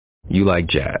You like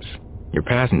jazz. Your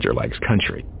passenger likes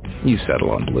country. You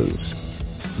settle on blues.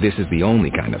 This is the only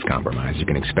kind of compromise you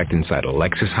can expect inside a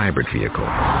Lexus hybrid vehicle.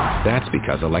 That's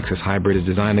because a Lexus hybrid is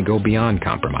designed to go beyond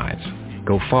compromise.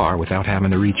 Go far without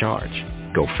having to recharge.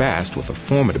 Go fast with a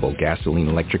formidable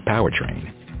gasoline-electric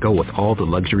powertrain. Go with all the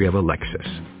luxury of a Lexus.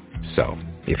 So,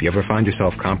 if you ever find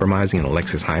yourself compromising in a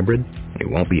Lexus hybrid, it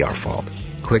won't be our fault.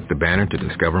 Click the banner to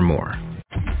discover more.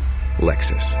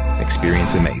 Lexus.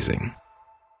 Experience amazing.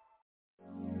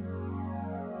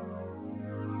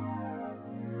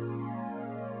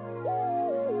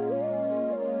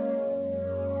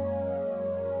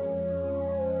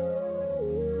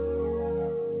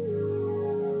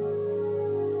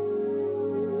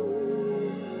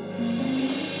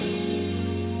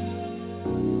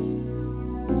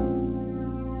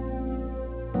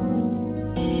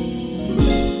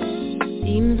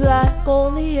 Like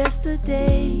only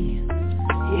yesterday,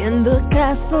 in the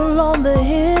castle on the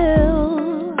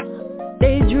hill,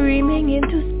 daydreaming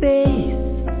into space,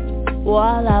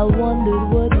 while I wondered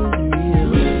what was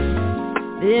real.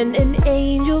 Then an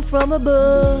angel from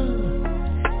above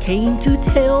came to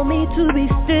tell me to be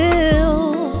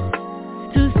still,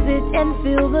 to sit and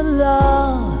feel the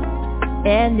love,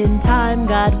 and in time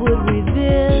God would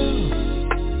reveal.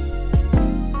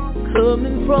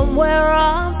 Coming from where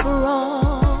I'm from,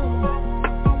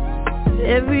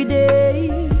 every day,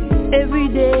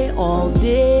 all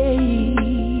day.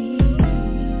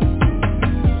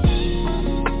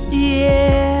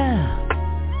 Yeah.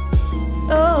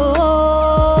 Oh.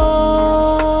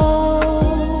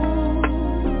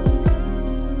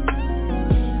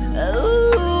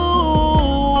 Oh.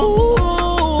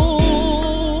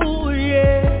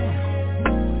 Yeah.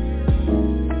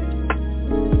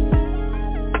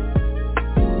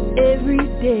 Every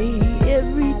day.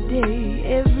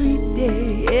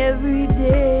 Every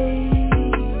day,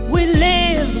 we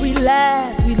live, we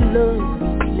laugh, we love, we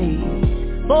play.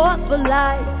 Fought for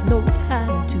life, no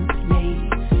time to play.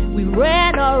 We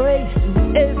ran our race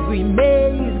through every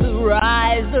maze, the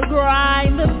rise, the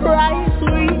grind, the price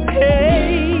we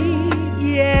paid.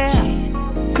 Yeah,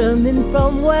 coming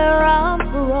from where I'm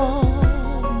from.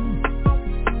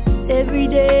 Every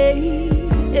day,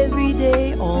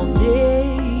 all day.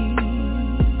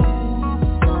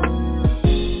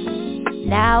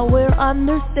 Now we're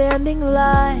understanding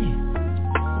life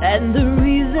and the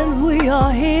reasons we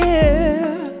are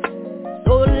here.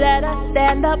 So let us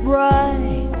stand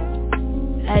upright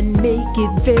and make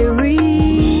it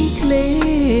very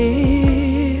clear.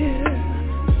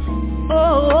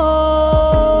 Oh.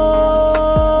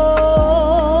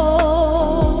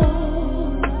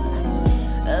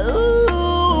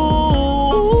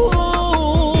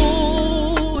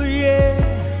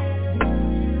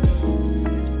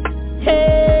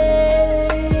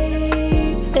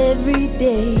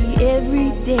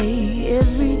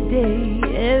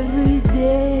 Every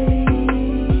day.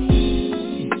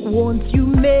 Once you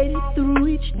made it through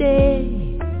each day,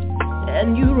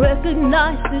 and you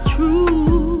recognize the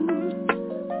truth,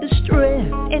 the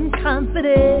strength and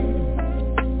confidence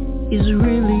is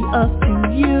really up to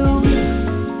you.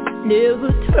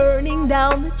 Never turning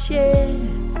down the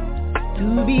chance to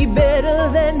be better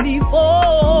than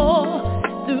before,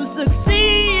 to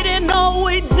succeed in all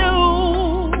we do,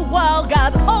 while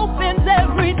God opens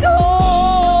every door.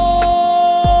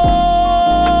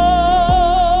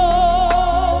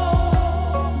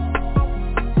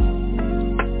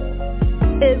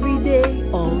 Every day,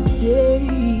 all day.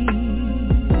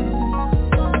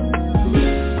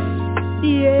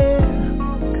 Yeah,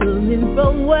 coming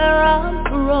from where I'm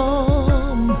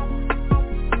from.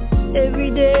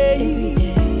 Every day,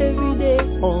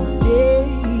 all day.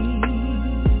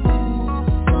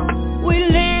 We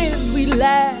live, we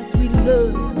laugh, we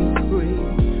love, we pray.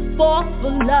 Fought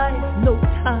for life, no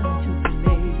time to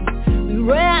play. We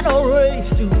ran a race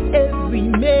through every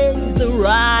maze, the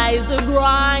rise, the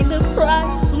grind, the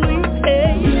price we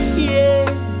pay. Yeah,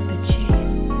 a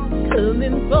chance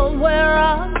coming from where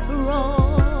I'm from.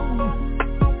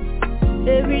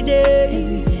 Every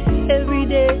day,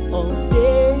 all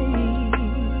day.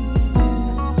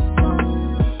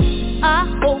 I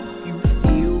hope you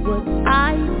feel what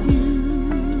I do.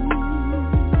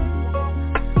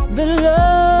 The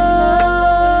love,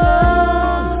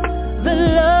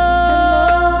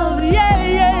 yeah.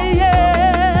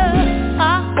 I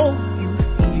hope you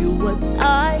feel what I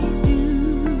do.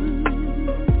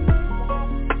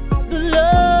 The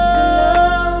love,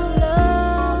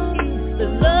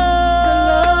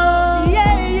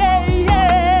 yeah.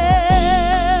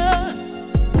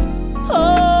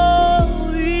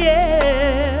 Oh, yeah.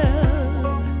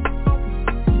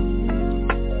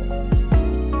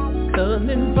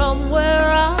 Coming from from where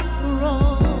I'm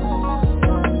from.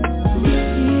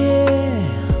 Yeah.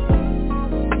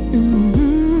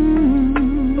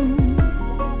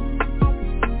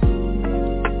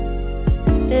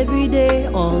 Every day,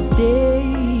 all day.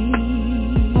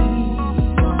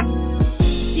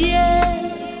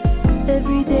 Yeah.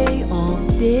 Every day, all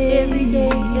day. Every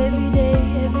day, every day,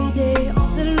 every day,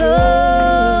 all day. The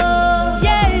love.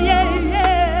 Yeah, yeah, yeah.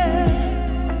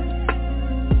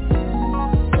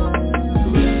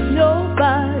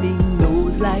 Nobody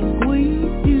knows like we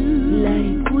do.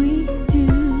 Like we do.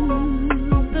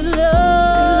 The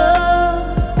love.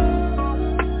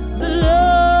 The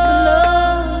love.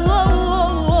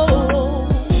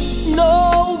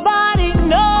 Nobody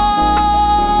knows.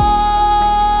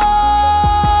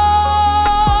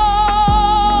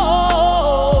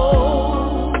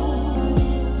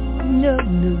 No,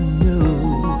 no, no.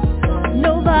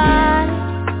 Nobody,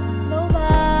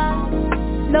 nobody,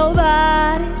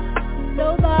 nobody,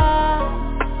 nobody,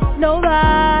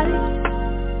 nobody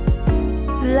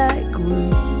like we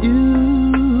do.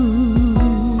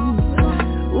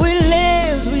 We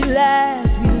live, we laugh,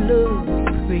 we love,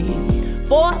 we pray.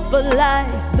 Fought for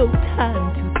life, no time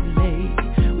to play.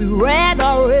 We ran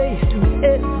our race through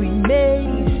every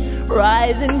maze.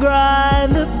 Rise and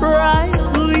grind, the price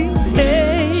we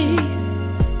pay.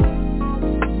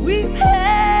 We paid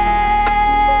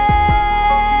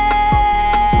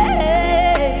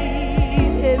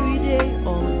every day,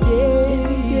 all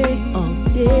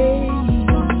day,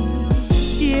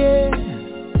 yeah.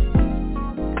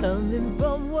 Coming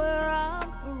from where I'm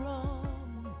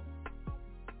from.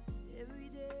 Every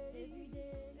day, every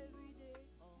day, every day,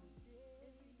 all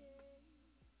day.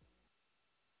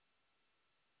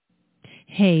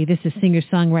 Hey, this is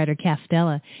singer-songwriter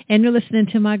Castella, and you're listening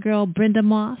to my girl Brenda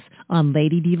Moss on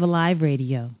Lady Diva Live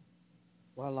Radio.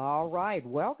 Well, all right.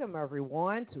 Welcome,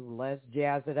 everyone, to Let's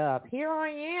Jazz It Up. Here I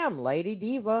am, Lady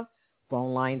Diva.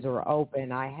 Phone lines are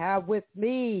open. I have with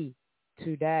me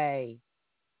today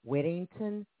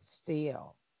Whittington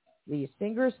Still, the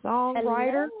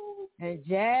singer-songwriter and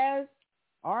jazz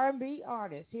R&B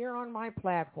artist here on my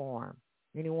platform.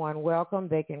 Anyone welcome,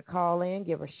 they can call in,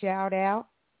 give a shout-out,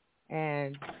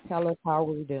 and tell us how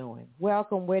we're doing.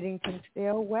 Welcome, Whittington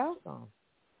Still. Welcome.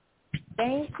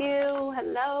 Thank you.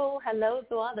 Hello. Hello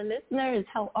to all the listeners.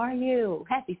 How are you?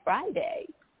 Happy Friday.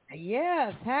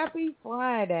 Yes, happy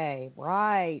Friday.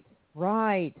 Right,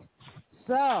 right.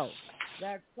 So,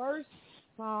 that first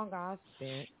song I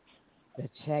spent, The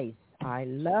Chase. I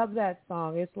love that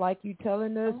song. It's like you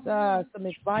telling us some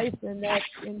advice in that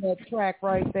track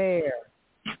right there.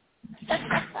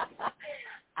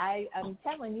 I'm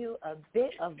telling you a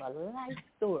bit of a life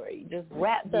story, just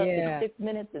wrapped up in 6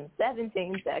 minutes and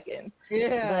 17 seconds.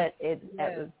 Yeah. But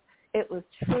it was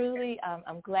truly,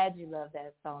 I'm glad you love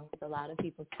that song. It's a lot of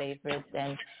people's favorites,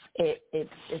 and it's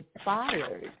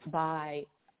inspired by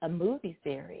a movie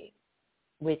series,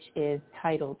 which is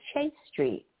titled Chase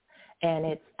Street, and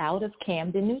it's out of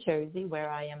Camden, New Jersey,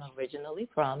 where I am originally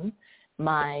from.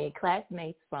 My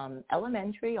classmates from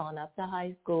elementary on up to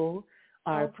high school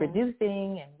are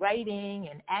producing and writing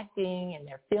and acting, and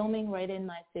they're filming right in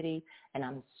my city, and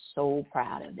I'm so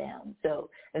proud of them.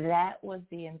 So that was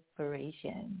the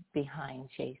inspiration behind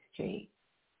Chase Street.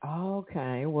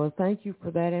 Okay. Well, thank you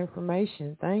for that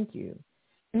information. Thank you.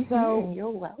 Mm-hmm. So you're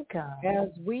welcome. As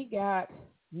we got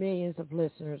millions of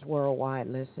listeners worldwide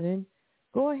listening,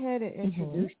 go ahead and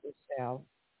introduce yourself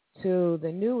to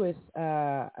the newest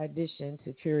addition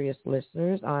to curious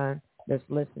listeners that's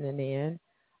listening in.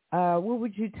 What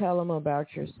would you tell them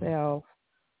about yourself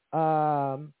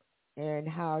and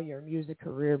how your music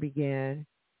career began?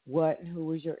 Who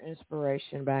was your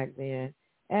inspiration back then?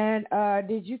 And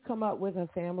did you come up with a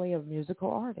family of musical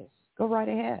artists? Go right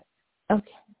ahead.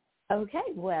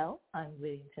 Okay. Well, I'm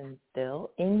Whittington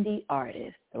Still, indie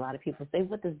artist. A lot of people say,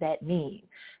 what does that mean?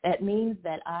 That means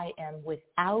that I am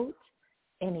without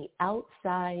any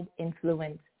outside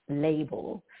influence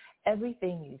label.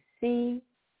 Everything you see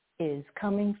is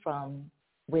coming from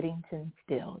Whittington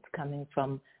Still. It's coming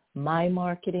from my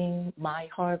marketing, my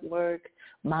hard work,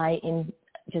 my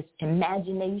just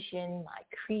imagination, my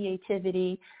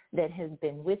creativity that has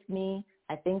been with me,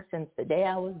 I think, since the day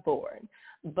I was born.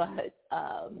 But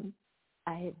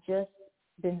I have just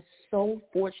been so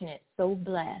fortunate, so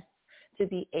blessed to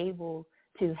be able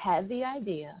to have the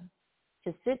idea,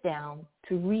 to sit down,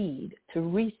 to read, to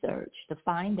research, to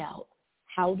find out,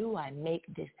 how do I make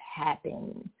this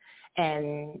happen?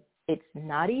 And it's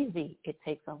not easy. It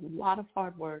takes a lot of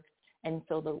hard work. And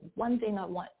so the one thing I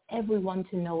want everyone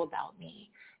to know about me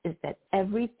is that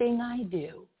everything I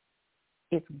do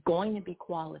is going to be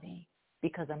quality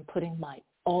because I'm putting my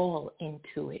all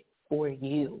into it for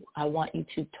you. I want you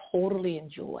to totally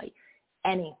enjoy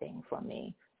anything from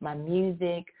me, my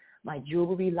music, my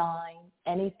jewelry line,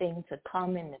 anything to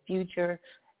come in the future.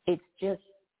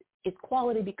 It's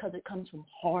quality because it comes from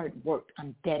hard work.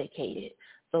 I'm dedicated.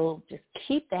 So just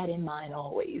keep that in mind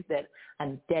always, that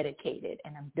I'm dedicated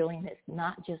and I'm doing this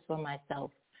not just for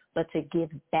myself, but to give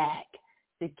back,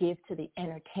 to give to the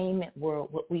entertainment world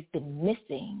what we've been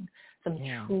missing, some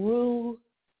true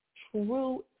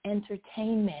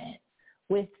entertainment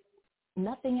with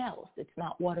nothing else. It's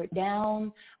not watered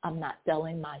down. I'm not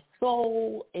selling my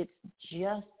soul. It's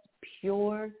just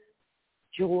pure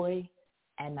joy,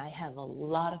 and I have a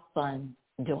lot of fun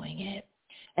doing it.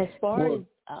 As far as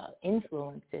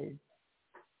influences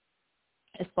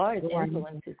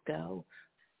go,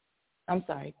 I'm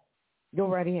sorry. Go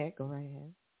right ahead.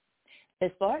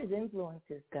 As far as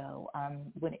influences go,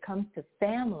 when it comes to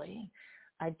family,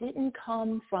 I didn't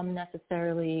come from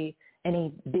necessarily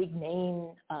any big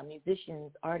name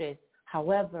musicians, artists.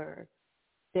 However,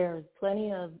 there's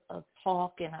plenty of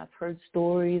talk, and I've heard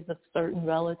stories of certain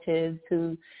relatives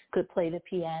who could play the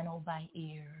piano by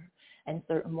ear, and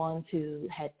certain ones who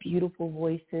had beautiful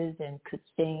voices and could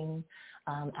sing.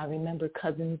 I remember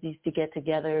cousins used to get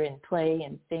together and play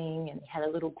and sing, and had a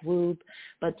little group,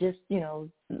 but just,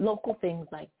 local things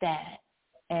like that.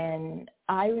 And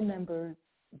I remember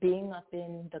being up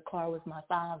in the car with my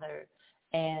father,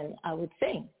 and I would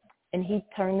sing, and he'd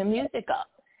turn the music up,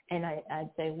 and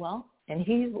I'd say, well, and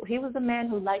he was a man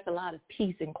who liked a lot of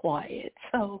peace and quiet.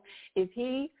 So if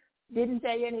he didn't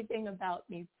say anything about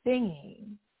me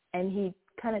singing, and he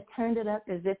kind of turned it up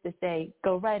as if to say,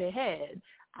 go right ahead,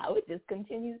 I would just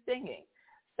continue singing.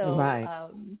 So,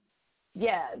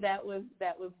 that was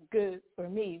good for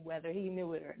me, whether he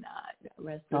knew it or not.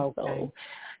 Rest his soul.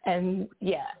 And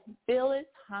Phyllis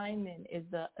Hyman is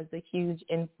a huge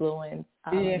influence.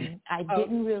 I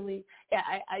didn't really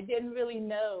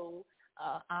know.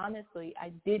 Honestly,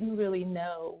 I didn't really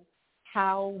know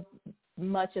how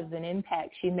much of an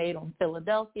impact she made on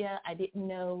Philadelphia. I didn't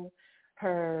know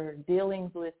her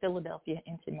dealings with Philadelphia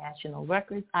International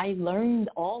Records. I learned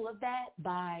all of that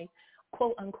by,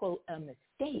 quote unquote, a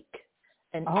mistake,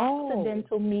 an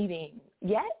accidental meeting.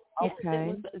 Yes,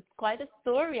 it's quite a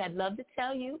story. I'd love to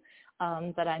tell you,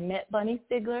 but I met Bunny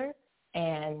Stigler,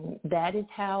 and that is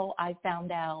how I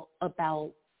found out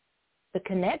about the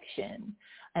connection.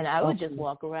 And I would just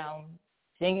walk around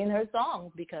singing her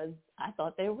songs because I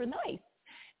thought they were nice.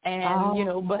 And,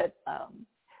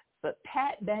 but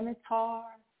Pat Benatar,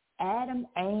 Adam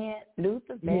Ant,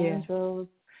 Luther Vandross,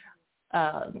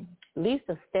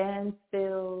 Lisa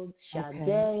Stansfield,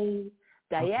 Sade,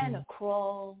 Diana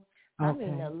Krall. I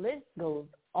mean, the list goes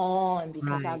on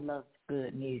because I love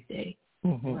good music.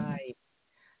 Mm-hmm. Right.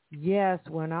 Yes,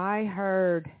 when I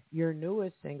heard your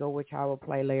newest single, which I will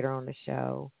play later on the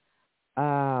show,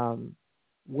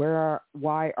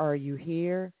 Why Are You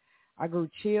Here? I grew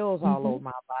chills all over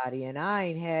my body, and I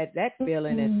ain't had that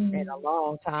feeling in a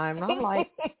long time. And I'm like,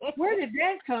 where did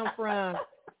that come from?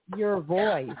 Your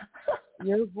voice.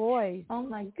 Oh,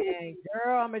 my goodness. And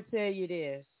girl, I'm going to tell you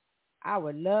this. I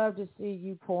would love to see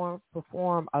you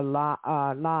perform live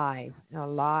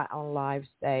on live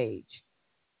stage.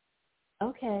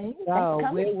 Okay. So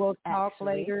we will talk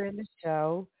later in the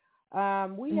show.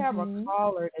 We have a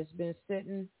caller that's been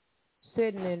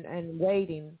sitting and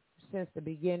waiting since the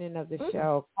beginning of the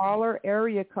show. Caller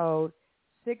area code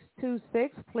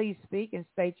 626. Please speak and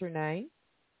state your name.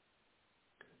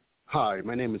 Hi,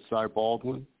 my name is Cy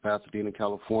Baldwin, Pasadena,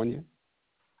 California.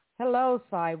 Hello,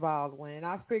 Cy Baldwin.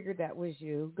 I figured that was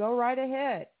you. Go right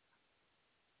ahead.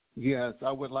 Yes,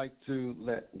 I would like to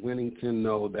let Whittington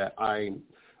know that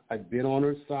I've been on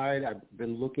her side. I've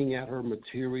been looking at her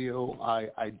material.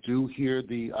 I do hear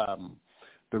the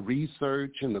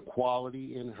research and the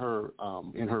quality in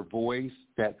her voice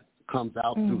that comes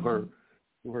out through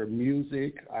her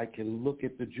music. I can look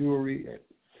at the jewelry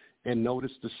and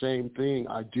notice the same thing.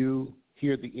 I do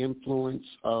hear the influence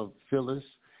of Phyllis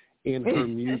in her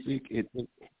music. It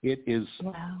is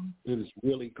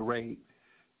really great.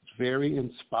 It's very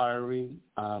inspiring.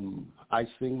 I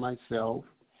sing myself,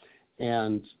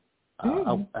 and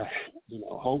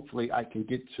hopefully I can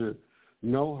get to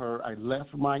know her. I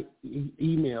left my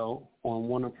email on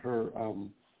one of her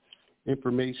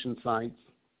information sites,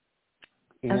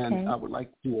 and I would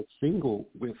like to do a single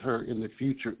with her in the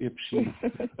future if she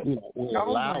will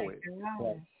allow it.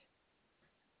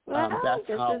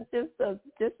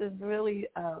 This is really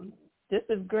this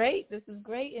is great. This is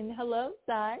great. And hello,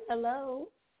 Cy. Hello.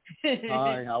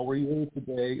 Hi. How are you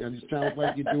today? It sounds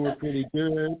like you're doing pretty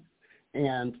good.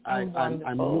 And I'm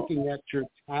looking at your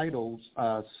titles,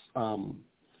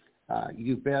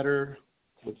 You Better,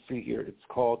 let's see here, it's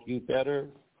called You Better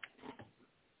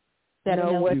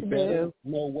Know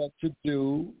what to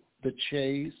Do, The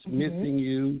Chase, Missing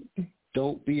You,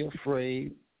 Don't Be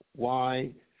Afraid,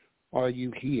 Why Are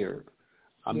You Here?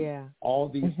 All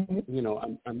these,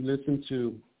 I'm listening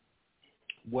to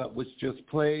what was just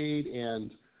played,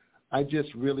 and I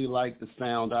just really like the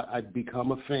sound. I've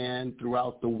become a fan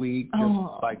throughout the week,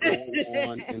 just by going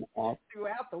on and off.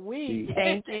 Throughout the week.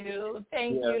 Thank you.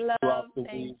 Thank you, love.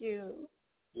 Thank you.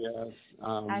 Yes.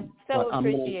 I so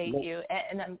appreciate you.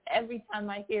 And every time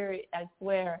I hear it, I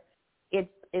swear,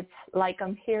 it's like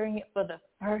I'm hearing it for the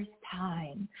first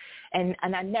time. And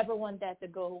I never want that to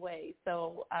go away.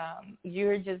 So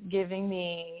you're just giving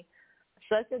me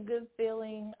such a good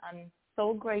feeling. I'm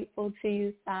so grateful to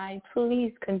you, Sai.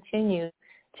 Please continue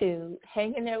to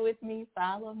hang in there with me,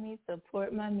 follow me,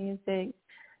 support my music,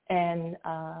 and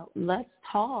let's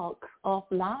talk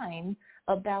offline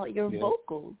about your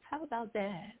vocals. How about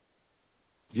that?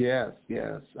 Yes.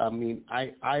 I mean,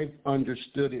 I've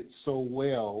understood it so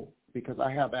well because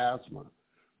I have asthma.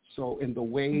 So in the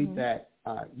way that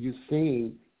you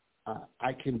sing,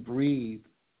 I can breathe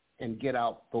and get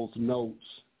out those notes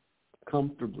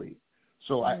comfortably.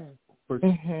 So I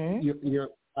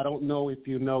don't know if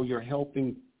you know, you're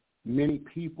helping many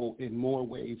people in more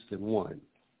ways than one.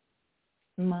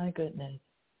 My goodness.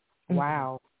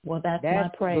 Wow. Well, that's my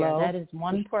prayer. Low. That is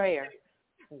one prayer.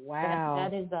 Wow.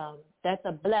 That's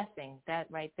a blessing, that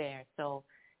right there. So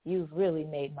you've really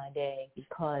made my day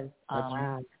because From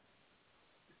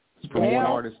I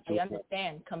artist to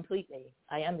understand completely.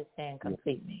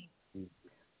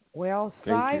 Well,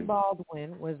 Cy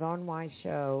Baldwin was on my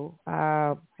show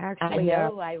actually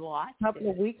I watched a couple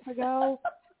of weeks ago,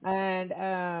 and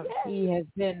he has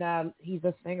been he's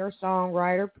a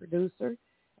singer-songwriter, producer,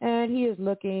 and he is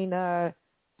looking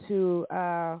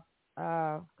to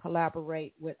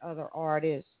collaborate with other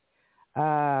artists.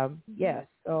 Yes,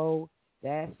 so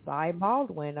that's Cy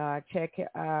Baldwin. Check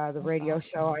the radio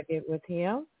show I did with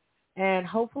him, and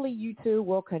hopefully you two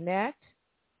will connect.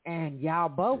 And y'all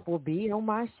both will be on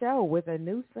my show with a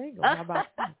new single. How about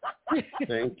that?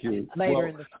 Thank you. Later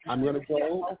in the I'm going to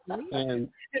go, and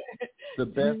the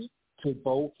best to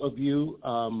both of you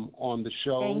on the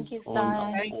show. Thank you,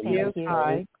 Sai. Thank you,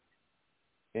 Sai.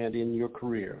 And in your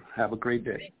career. Have a great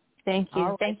day. Thank you.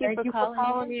 Right. Thank you for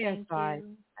calling in, Sai.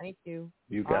 Thank you.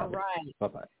 You got it. All right.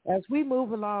 Bye-bye. As we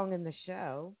move along in the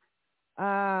show,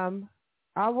 I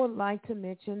would like to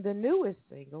mention the newest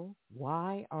single,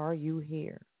 Why Are You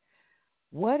Here?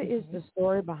 What is the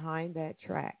story behind that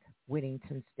track,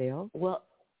 Whittington Still? Well,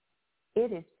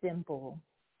 it is simple.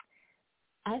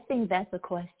 I think that's a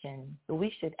question that we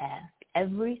should ask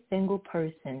every single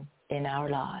person in our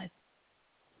lives.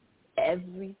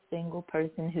 Every single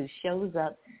person who shows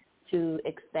up to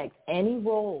expect any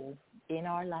role in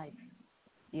our life,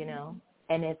 you know.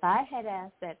 And if I had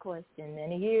asked that question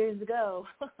many years ago,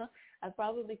 I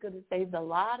probably could have saved a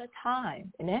lot of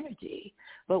time and energy.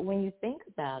 But when you think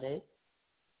about it,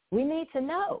 we need to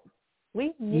know.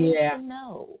 We need to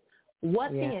know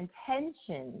what the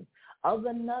intention of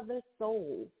another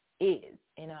soul is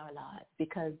in our lives,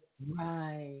 because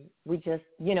we just,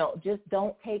 just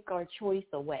don't take our choice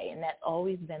away. And that's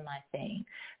always been my thing.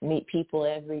 Meet people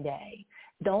every day.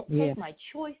 Don't take my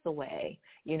choice away.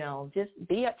 Just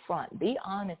be upfront, be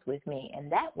honest with me.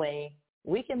 And that way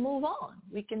we can move on.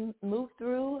 We can move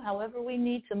through however we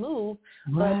need to move.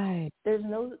 But there's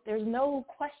no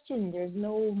question. There's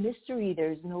no mystery.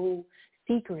 There's no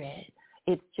secret.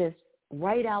 It's just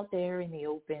right out there in the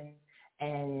open.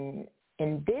 And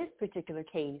in this particular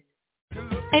case,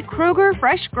 at Kroger,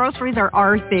 fresh groceries are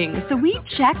our thing, so we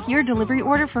check your delivery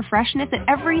order for freshness at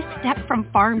every step from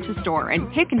farm to store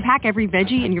and pick and pack every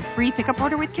veggie in your free pickup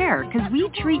order with care, because we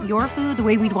treat your food the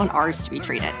way we'd want ours to be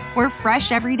treated. We're fresh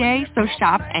every day, so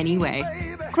shop anyway.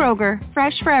 Kroger,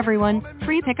 fresh for everyone.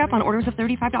 Free pickup on orders of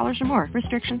 $35 or more.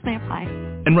 Restrictions may apply.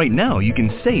 And right now, you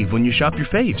can save when you shop your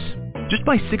faves. Just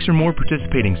buy 6 or more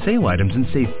participating sale items and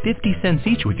save 50 cents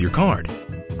each with your card.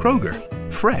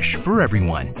 Kroger, fresh for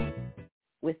everyone.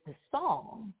 With the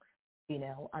song,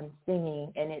 I'm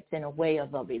singing, and it's in a way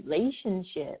of a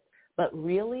relationship, but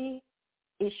really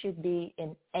it should be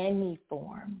in any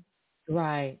form.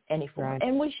 Right. Any form. Right.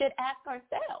 And we should ask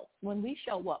ourselves when we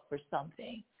show up for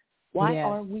something, why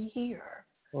are we here?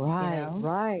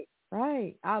 Right.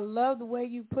 I love the way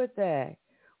you put that.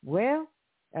 Well,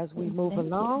 as we move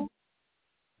along,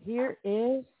 here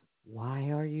is Why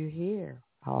Are You Here?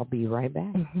 I'll be right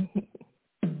back.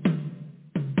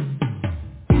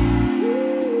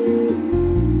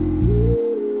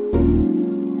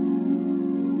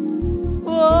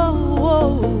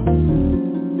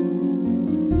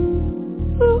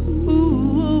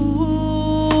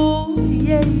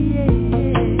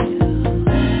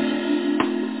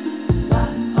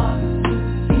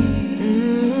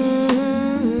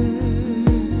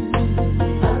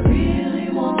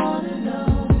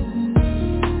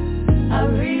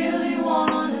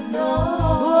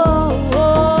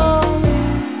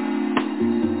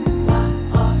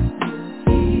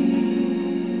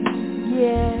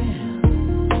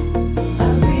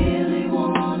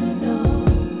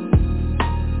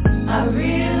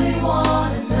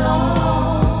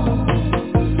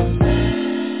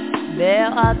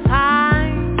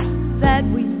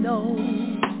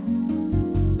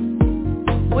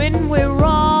 when we're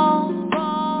wrong,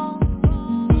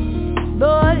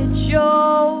 but it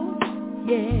shows,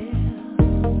 yeah.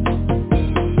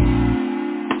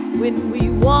 When we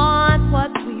want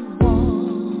what we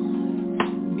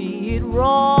want, be it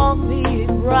wrong, be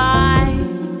it right,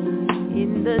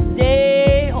 in the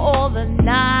day or the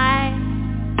night,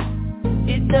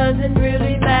 it doesn't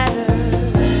really matter.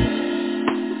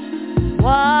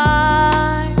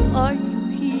 Why are you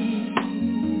here?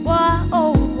 Why,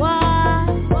 oh why,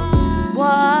 oh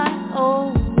why,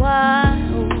 oh why,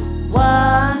 oh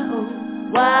why,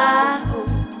 oh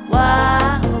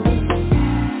why, oh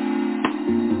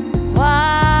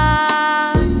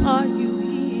why are you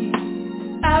here?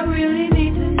 I really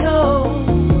need to know.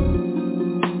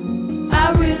 I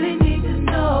really need to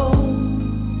know.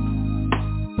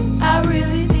 I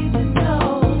really need to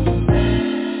know.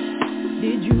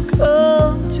 Did you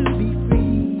come to be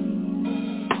free?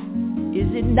 Is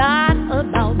it not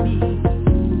about me?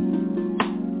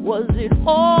 Was it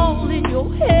all in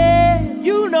your head?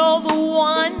 You know, the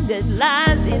one that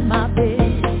lies in my bed.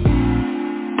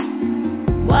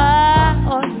 Why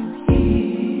are you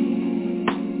here?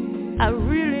 I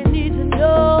really need to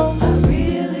know. I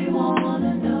really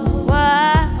wanna know.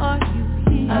 Why are you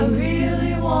here? I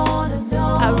really wanna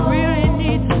know. I really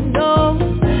need to know.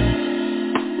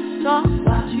 Talk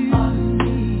about you. I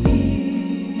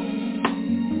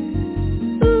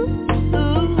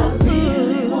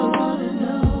really wanna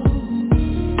know.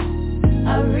 I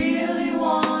really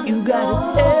wanna know. You gotta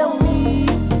tell me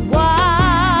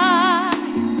why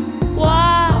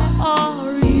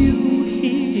are you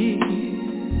here?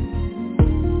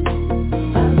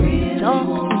 I really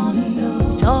wanna know.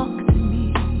 Talk to me.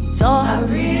 I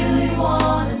really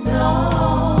wanna know.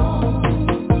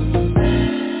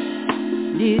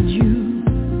 Did you?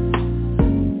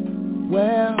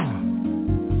 Well,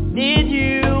 did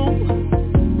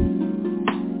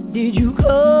you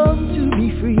come to be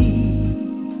free?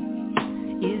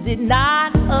 Is it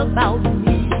not about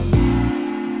me?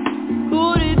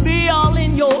 Could it be all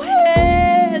in your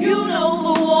head? You know,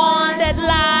 the one that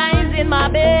lies in my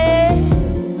bed.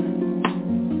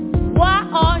 Why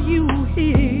are you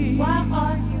here? Why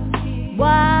are you here?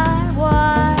 Why?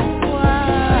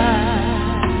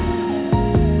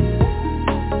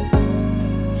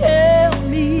 Tell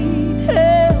me,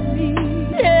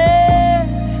 yeah.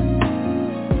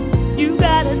 You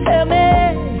gotta tell me.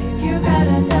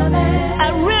 I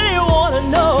really wanna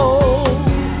know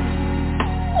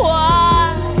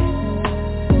why.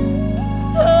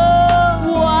 Oh,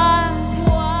 why?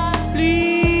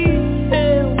 Please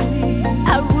tell me. I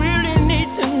really need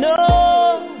to know.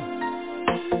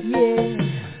 Yeah.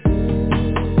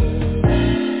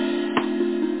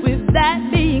 With that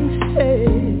being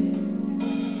said,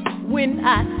 when I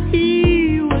see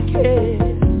you again,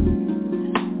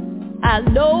 I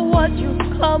know what you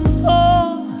come for,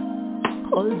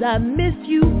 'cause I miss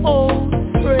you, old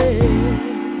friend.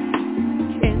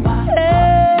 Can't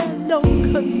stand no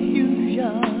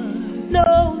confusion. No.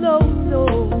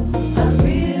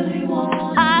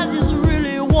 I just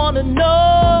really wanna know.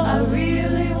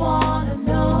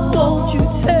 Won't you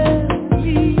tell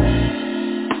me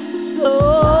so?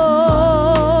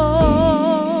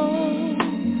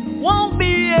 Won't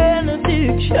be an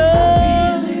addiction.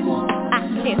 I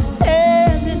can't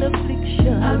stand an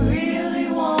affliction. I really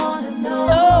wanna know.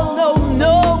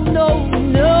 No.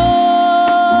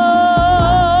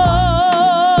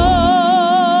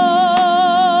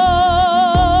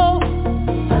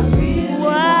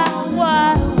 Why?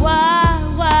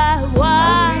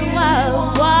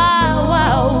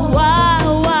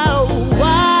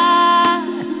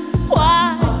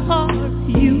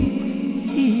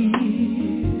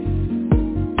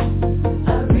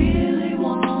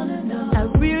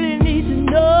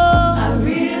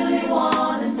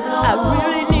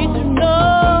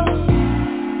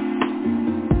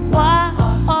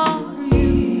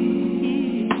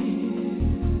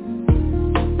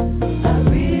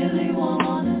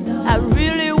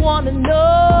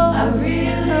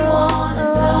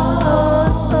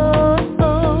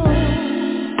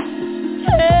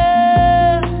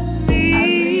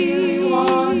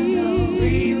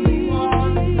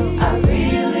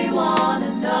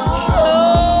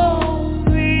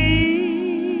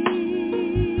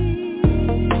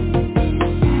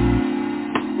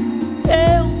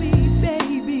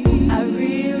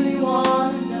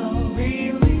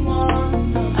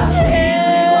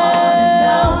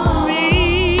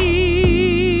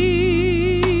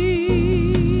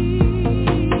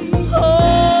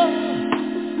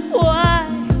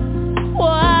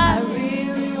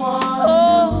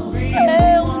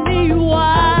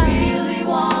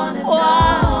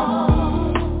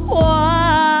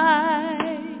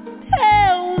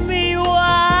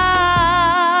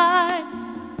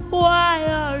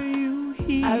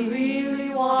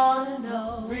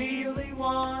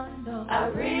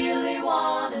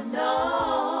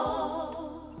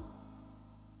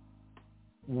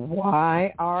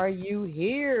 Are You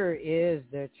Here is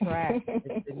the track.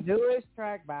 It's the newest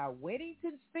track by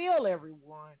Whittington Still,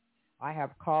 everyone. I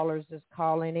have callers just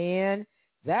calling in.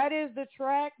 That is the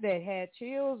track that had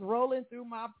chills rolling through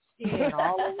my skin,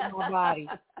 all over my body.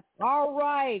 All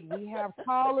right, we have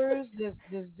callers. This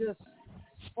just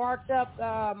sparked up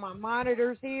my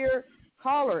monitors here.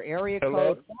 Caller, area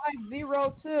code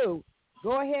 502.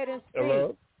 Go ahead and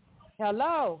speak.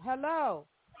 Hello.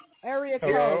 Area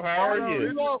code. Hello, how are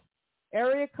you?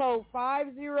 Area code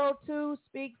 502.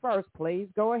 Speak first, please.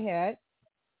 Go ahead.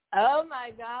 Oh,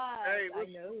 my God. Hey, I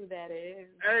know who that is.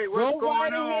 Hey, what's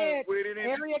going on?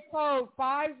 Area code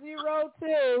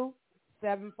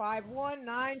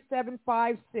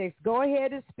 502-751-9756. Go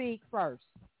ahead and speak first.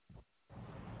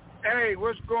 Hey,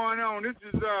 what's going on? This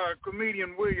is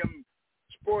comedian William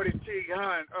Sporty T.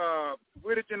 Hunt.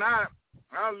 Whittington, I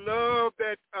love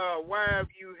that Why Have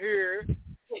You Here,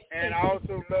 and I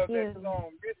also love that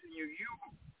song Missing You.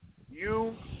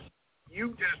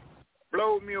 You just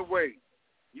blow me away.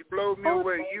 You blow me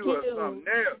away. You are something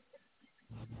else.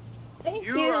 Thank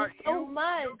you so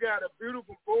much. You got a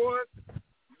beautiful voice.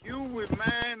 You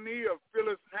remind me of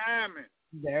Phyllis Hyman.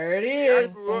 There it is.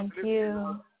 I grew up listening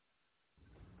to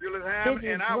Phyllis Hyman,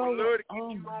 and I would love to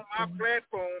get you on my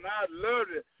platform.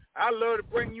 I love to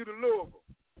bring you to Louisville.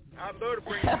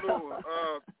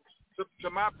 To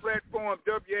my platform,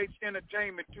 WH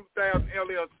Entertainment 2000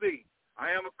 LLC.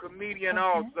 I am a comedian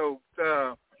also.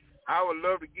 I would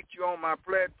love to get you on my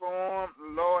platform.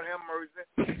 Lord have mercy.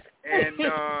 And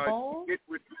get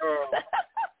with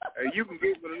you can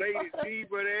get with Lady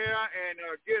Diva there and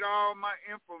get all my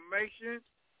information.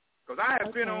 Because I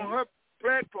have been on her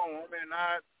platform, and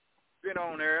I've been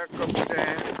on there a couple of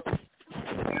times.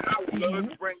 And I would love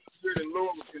to bring you here to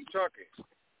Louisville, Kentucky.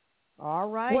 All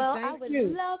right. Well, thank I would you.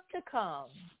 love to come.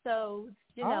 So,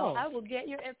 I will get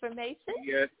your information.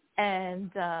 Yes.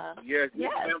 And yes,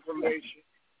 information.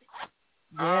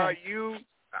 Yes.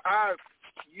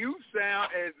 You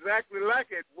sound exactly like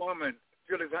that woman,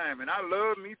 Phyllis Hyman. I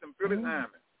love me some Phyllis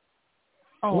Hyman.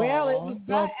 Oh, well, it was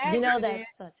that's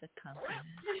such a compliment.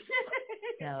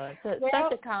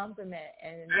 Such a compliment,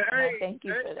 and I thank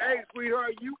you for that. Hey,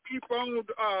 sweetheart, you keep on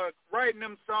writing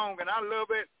them songs, and I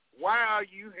love it. Why Are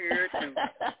You Here? Too.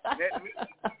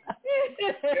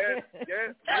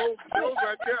 Those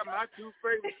right there, my two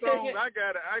favorite songs. I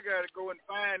gotta go and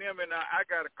find them, and I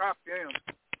gotta copy them.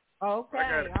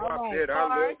 Okay, all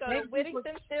right. Go to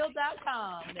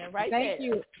WhittingtonStill.com. They're right there.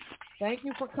 Thank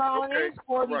you for calling in,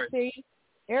 Sporty T.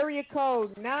 Area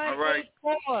code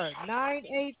 984.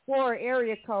 984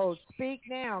 area code. Speak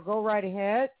now. Go right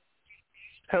ahead.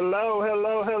 Hello.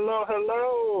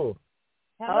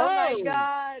 Oh my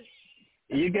God!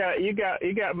 You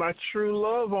got my true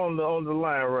love on the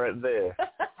line right there.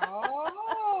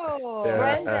 Oh,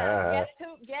 Brenda,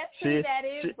 guess who that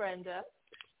is, Brenda?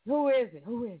 Who is it?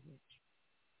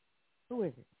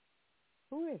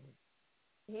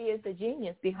 He is the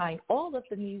genius behind all of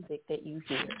the music that you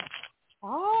hear.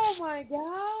 Oh my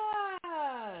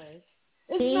gosh!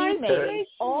 He made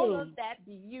all of that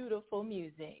beautiful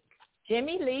music.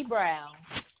 Jimmy Lee Brown.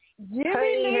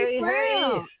 Hey.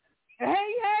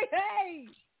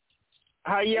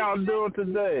 How y'all doing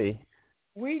today?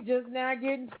 We just now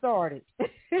getting started.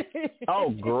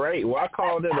 Oh, great. Well, I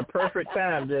called it a perfect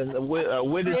time. Then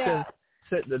Whittington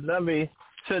sent the number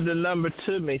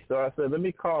to me, so I said, let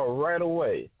me call right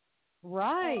away.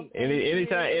 Right.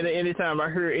 Anytime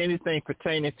I hear anything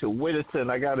pertaining to Whittington,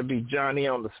 I got to be Johnny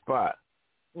on the spot.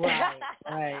 Right.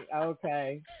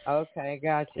 Okay,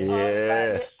 gotcha.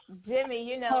 Yeah.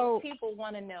 Jimmy, people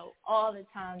want to know all the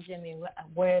time, Jimmy,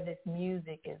 where this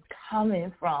music is coming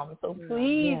from. So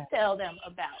please tell them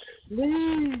about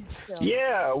it.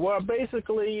 Yeah, well,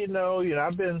 basically,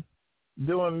 I've been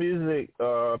doing music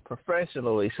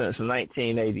professionally since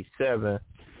 1987,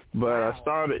 but I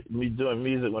started doing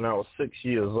music when I was 6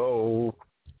 years old.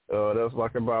 That was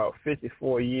like about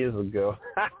 54 years ago.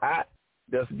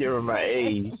 Just giving my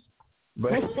age,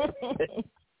 but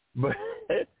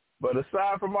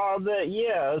aside from all that,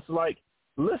 it's like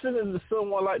listening to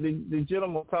someone like the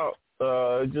gentleman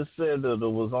just said that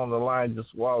was on the line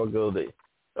just a while ago that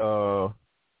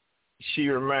she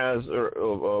reminds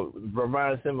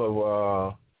him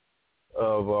of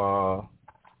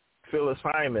Phyllis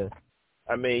Hyman.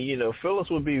 I mean, Phyllis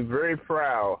would be very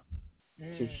proud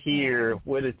to hear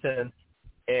Whittington,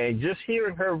 and just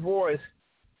hearing her voice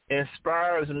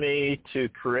inspires me to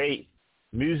create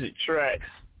music tracks,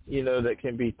 that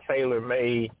can be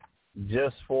tailor-made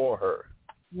just for her.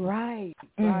 Right.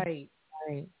 You're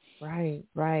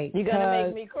going to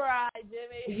make me cry,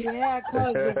 Jimmy. Yeah,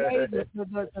 because the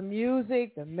way the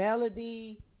music, the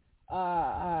melody,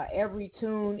 every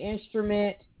tune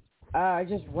instrument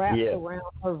just wraps around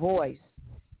her voice,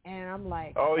 and I'm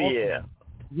like, right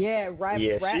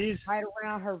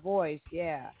around her voice,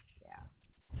 yeah.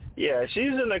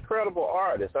 She's an incredible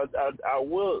artist. I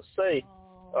will say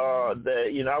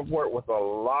that I've worked with a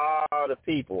lot of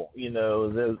people.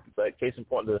 There's like case in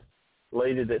point, the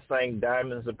lady that sang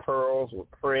 "Diamonds and Pearls" with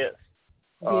Prince.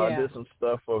 Did some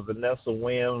stuff for Vanessa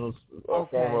Williams,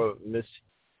 former Miss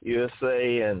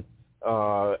USA, and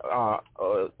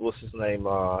what's his name,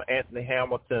 Anthony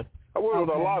Hamilton. I work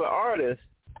with a lot of artists,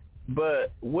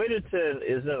 but Whittington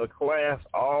is in a class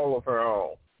all of her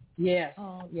own. Yes.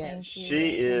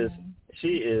 She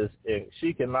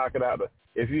can knock it out.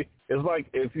 It's like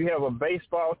if you have a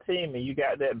baseball team and you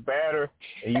got that batter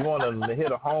and you want them to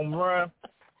hit a home run,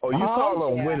 you call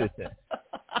on Whittington.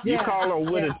 You call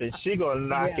on Whittington, she gonna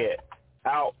knock it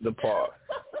out the park.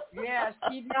 Yeah,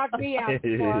 she knocked me out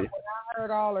the park when I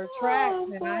heard all her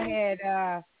tracks, and I had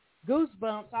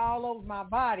goosebumps all over my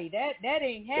body. That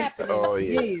ain't happening in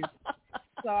years.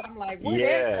 So I'm like,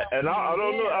 and I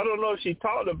don't know if she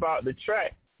talked about the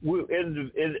track.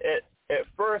 At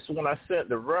first, when I sent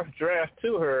the rough draft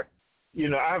to her,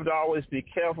 I have to always be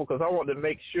careful because I wanted to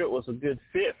make sure it was a good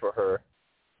fit for her.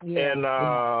 Yeah. And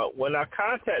when I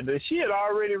contacted her, she had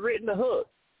already written the hook.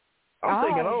 I'm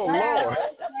thinking, Lord.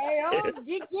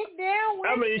 Get down with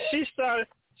I mean, she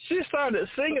started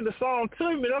singing the song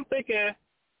to me, and I'm thinking,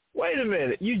 wait a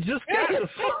minute, you just got the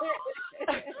song.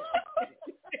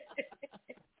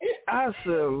 I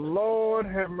said, Lord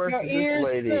have mercy, this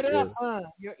lady is.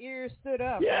 Your ears stood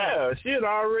up. Yeah, she had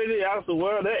already. I said,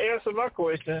 well, that answered my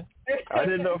question. I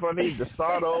didn't know if I needed to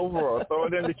start over or throw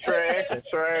it in the trash and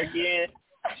try again.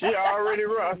 She already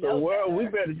wrote. I said, well, we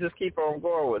better just keep on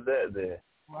going with that then.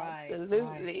 Right.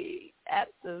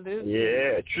 Absolutely.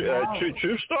 Yeah,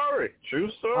 true story. True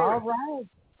story. All right.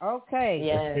 Okay.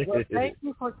 Yes. Well, thank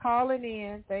you for calling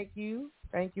in. Thank you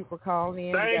for calling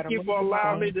in. Thank you for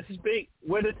allowing me to speak.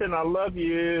 Whittington, I love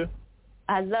you.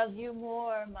 I love you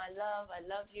more, my love. I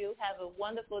love you. Have a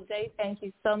wonderful day. Thank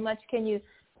you so much. Can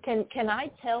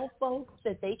I tell folks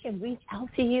that they can reach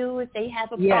out to you if they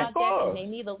have a project and they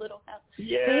need a little help?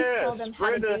 Yes. Please tell them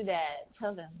how to do that.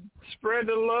 Tell them. Spread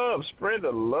the love. Spread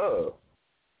the love.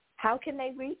 How can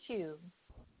they reach you?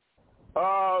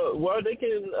 Well, they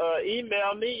can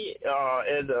email me at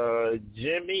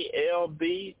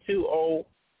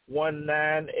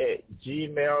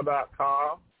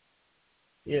jimmylb2019@gmail.com.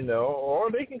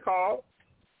 Or they can call.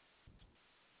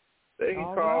 They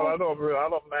can call. Right. I don't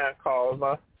mind calls.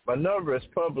 My number is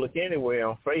public anyway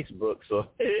on Facebook, so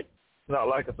it's not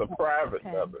like it's a private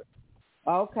number.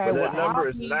 Okay. But that number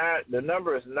is the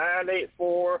number is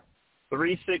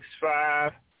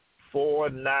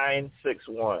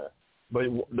 984-365-4961. But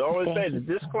the only thing, the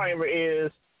disclaimer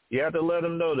is you have to let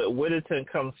them know that Whittington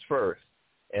comes first,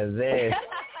 and then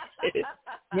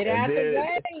get out the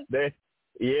way. They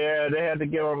have to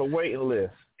get on the waiting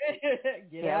list.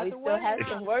 We still have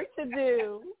some work to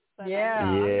do.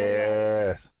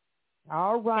 Yes.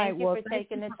 All right. Thank you for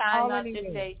taking the time out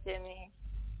your day, Jimmy.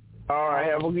 All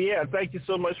right. Thank you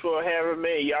so much for having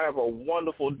me. Y'all have a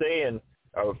wonderful day and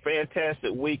a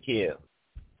fantastic weekend.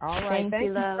 All right. Thank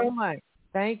you so much.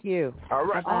 Thank you. All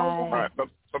right. Bye-bye. All right.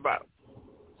 Bye-bye.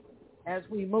 As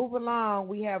we move along,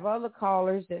 we have other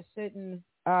callers that's sitting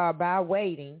by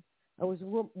waiting. We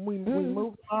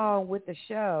moved along with the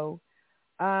show.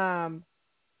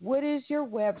 What is your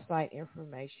website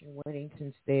information,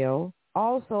 Whittington Still?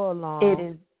 Also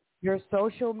along your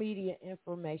social media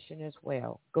information as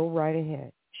well. Go right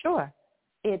ahead. Sure.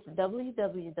 It's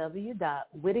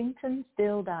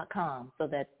www.whittingtonstill.com. So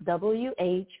that's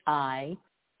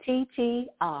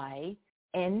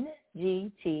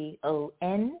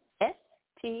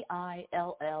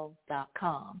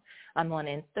WHITTINGTONSTILL.com. I'm on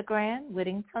Instagram,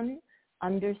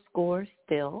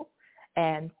 Whittington_Still,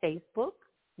 and Facebook,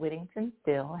 Whittington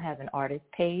Still. I have an artist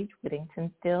page,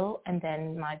 Whittington Still, and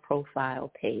then my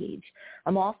profile page.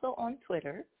 I'm also on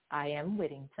Twitter. I am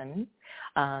Whittington.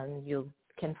 You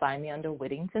can find me under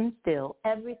Whittington Still.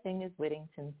 Everything is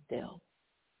Whittington Still.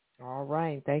 All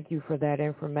right. Thank you for that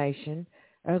information.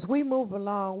 As we move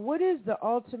along, what is the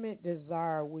ultimate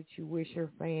desire which you wish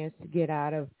your fans to get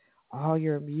out of all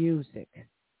your music?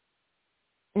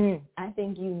 I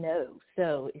think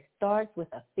So it starts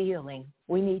with a feeling.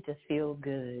 We need to feel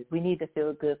good. We need to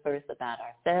feel good first about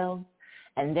ourselves,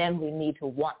 and then we need to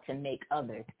want to make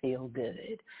others feel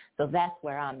good. So that's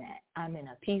where I'm at. I'm in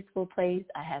a peaceful place.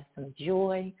 I have some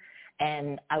joy,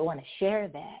 and I want to share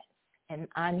that. And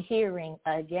I'm hearing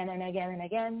again and again and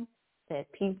again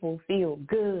that people feel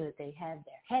good. They have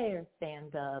their hair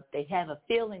stand up. They have a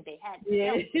feeling they hadn't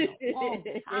felt in a long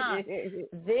time.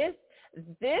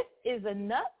 This is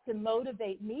enough to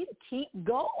motivate me to keep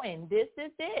going. This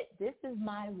is it. This is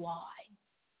my why.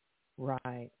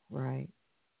 Right.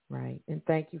 And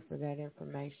thank you for that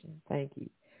information. Thank you.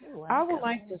 I would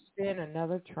like to spin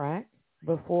another track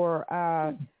before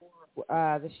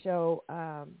the show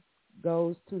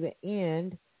goes to the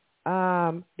end.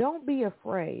 Don't Be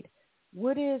Afraid.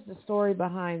 What is the story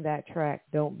behind that track,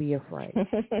 Don't Be Afraid?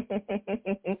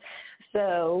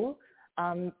 So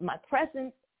my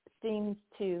presence seems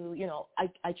to,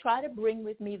 I try to bring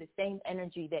with me the same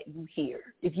energy that you hear.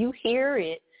 If you hear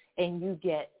it and you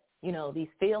get, these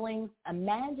feelings,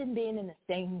 imagine being in the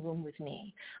same room with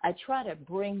me. I try to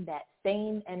bring that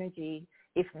same energy,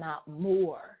 if not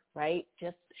more, right?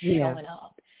 Just showing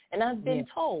up. And I've been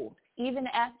told, even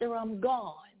after I'm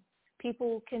gone,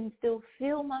 people can still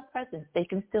feel my presence. They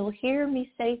can still hear me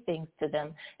say things to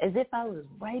them as if I was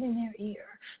right in their ear.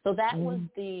 So that was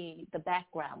the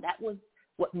background. That was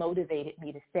what motivated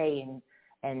me to say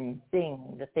and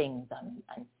sing the things I'm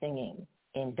singing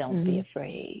in Don't Be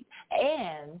Afraid.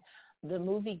 And the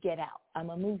movie Get Out. I'm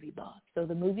a movie buff. So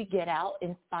the movie Get Out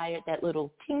inspired that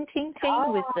little ting, ting,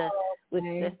 ting with the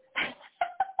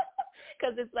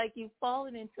because it's like you've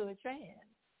fallen into a trance.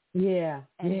 Yeah.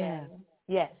 And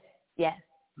yes.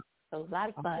 So it was a lot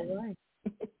of fun.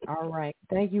 All right.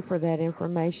 Thank you for that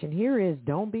information. Here is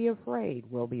Don't Be Afraid.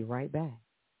 We'll be right back.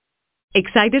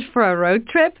 Excited for a road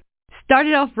trip? Start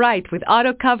it off right with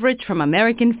auto coverage from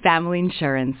American Family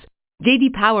Insurance.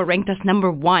 J.D. Power ranked us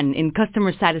 #1 in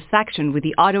customer satisfaction with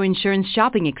the auto insurance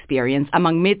shopping experience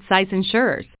among mid-size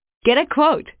insurers. Get a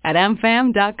quote at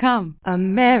amfam.com.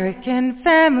 American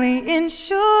Family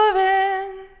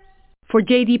Insurance. For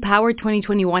J.D. Power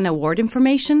 2021 award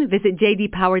information, visit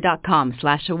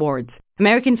jdpower.com/awards.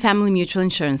 American Family Mutual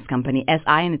Insurance Company, SI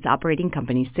and its operating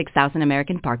companies, 6000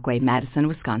 American Parkway, Madison,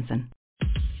 Wisconsin.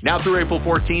 Now through April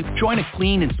 14th, join a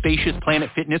clean and spacious Planet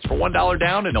Fitness for $1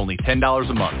 down and only $10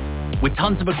 a month. With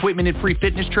tons of equipment and free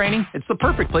fitness training, it's the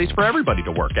perfect place for everybody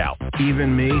to work out.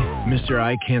 Even me, Mr.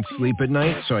 I can't sleep at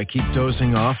night, so I keep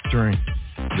dozing off during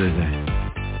the day.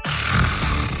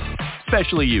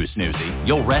 Especially you, Snoozy.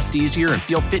 You'll rest easier and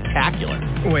feel fit-tacular.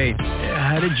 Wait,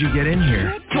 how did you get in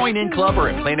here? Join in club or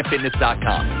at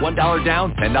planetfitness.com. $1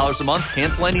 down, $10 a month,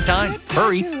 cancel anytime.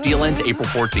 Hurry, deal ends April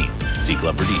 14th. See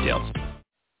club for details.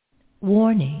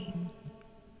 Warning.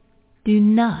 Do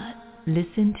not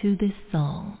listen to this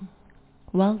song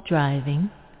while driving,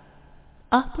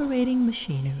 operating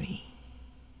machinery,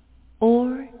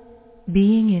 or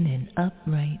being in an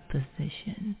upright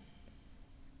position.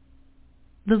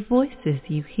 The voices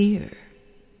you hear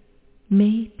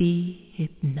may be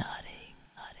hypnotic.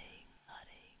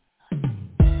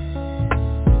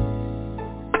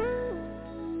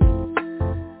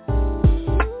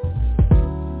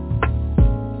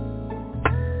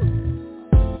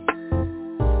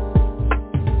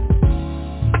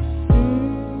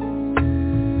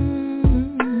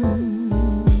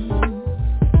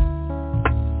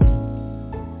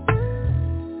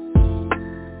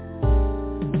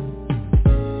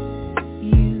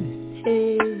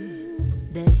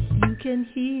 Can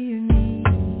hear me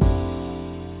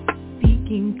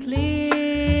speaking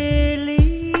clearly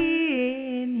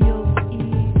in your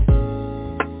ear.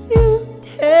 You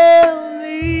tell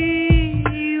me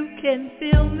you can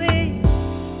feel me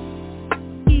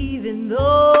even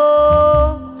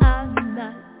though I'm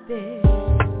not there.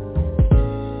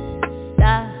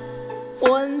 Stop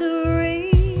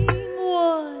wondering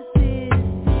what is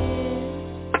it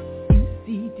you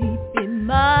see deep in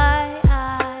my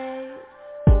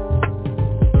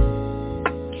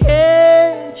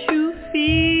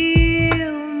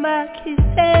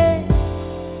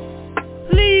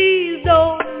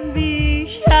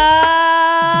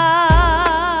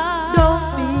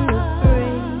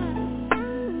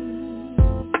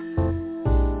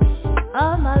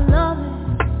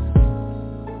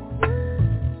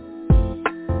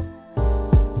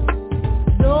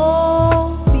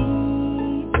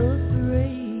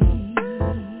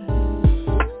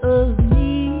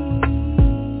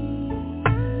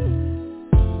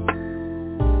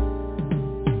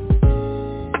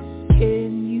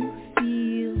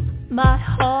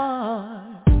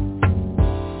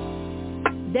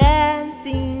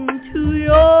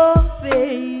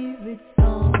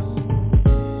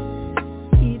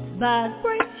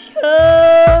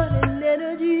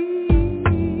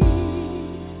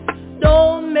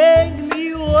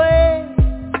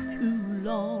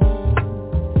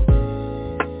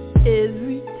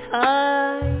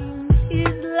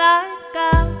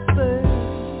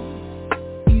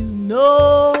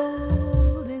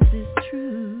know this is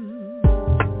true.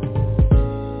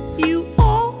 You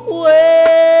always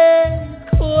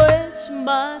quench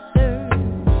my thirst,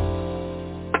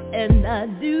 and I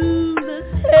do the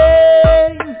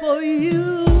same for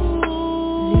you.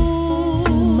 Listen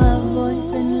to my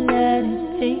voice and let it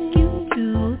take you to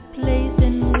a place,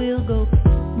 and we'll go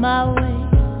my way,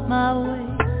 my way,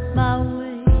 my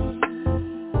way.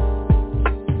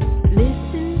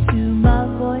 Listen to my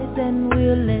voice and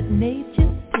we'll let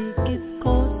nature take its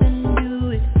course and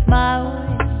do it my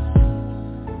way,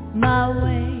 my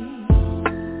way.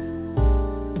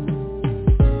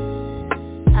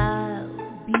 I'll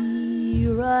be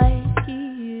right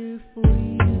here for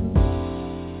you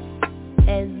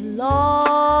as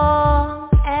long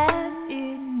as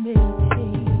it may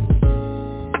take.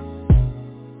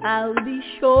 I'll be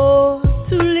sure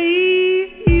to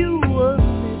leave you a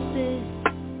message.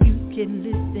 You can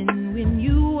listen when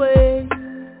you wait.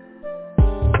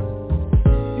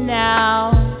 Now,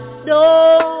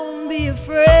 don't be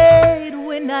afraid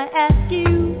when I ask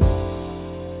you,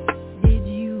 did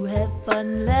you have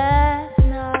fun last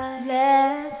night?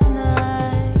 Last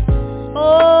night.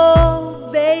 Oh,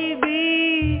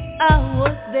 baby, I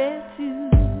was there too.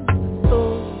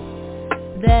 Oh,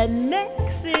 that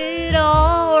makes it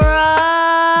alright.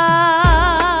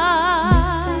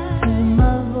 Listen to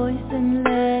my voice and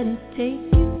let it take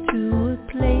you to a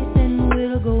place, and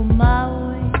we'll go my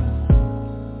way,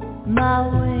 my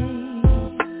way.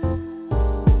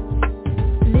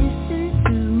 Listen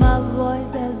to my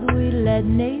voice as we let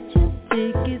nature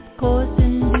take its course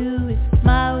and do it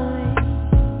my way,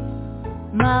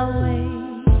 my way.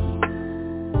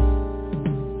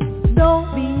 Don't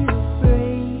be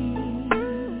afraid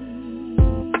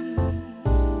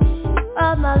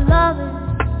of my loving.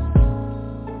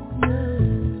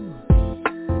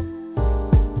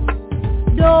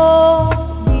 No,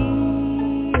 don't be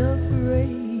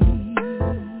afraid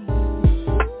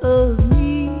of me.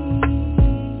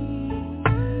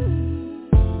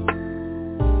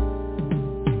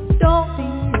 Don't be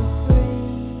afraid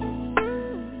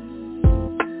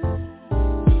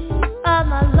of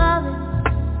my loving.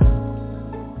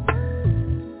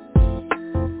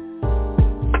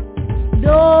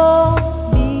 Don't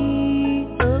be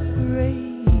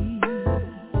afraid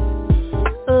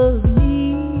of me.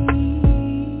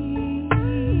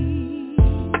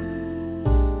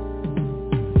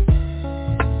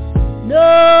 No,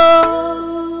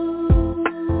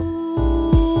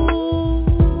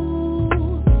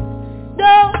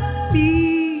 don't be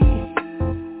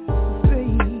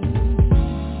afraid.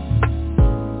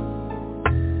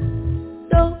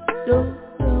 Don't.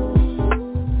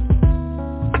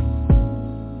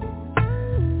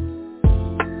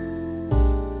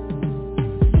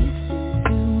 Listen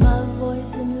to my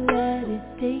voice and let it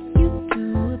take you to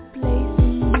a place,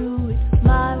 and do it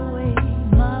my way,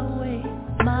 my way,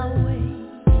 my way.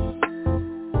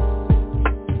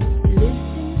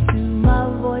 Listen to my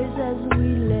voice as we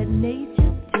let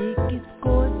nature take its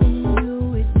course, and do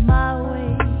it my way,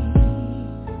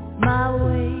 my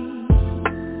way.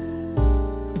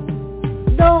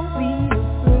 Don't be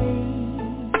afraid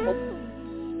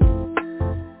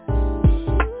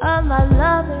of my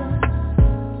loving.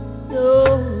 No,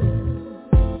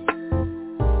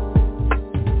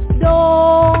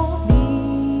 don't be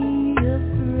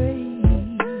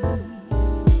afraid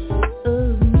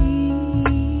of me.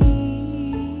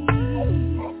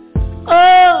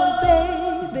 Oh,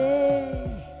 baby.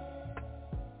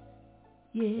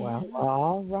 Yeah. Well,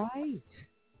 all right.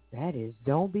 That is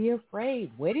Don't Be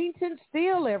Afraid. Whittington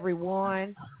Still,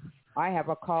 everyone. I have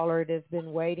a caller that's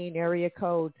been waiting. Area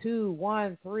code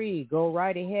 213. Go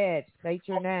right ahead. State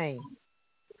your name.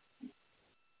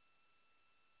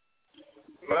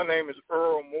 My name is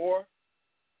Earl Moore.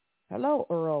 Hello,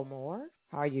 Earl Moore.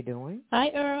 How are you doing?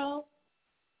 Hi, Earl.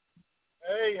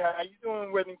 Hey, how you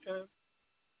doing, Whittington?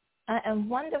 I am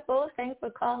wonderful. Thanks for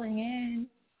calling in.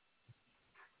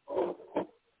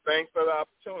 Thanks for the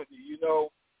opportunity. You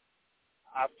know,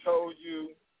 I've told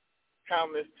you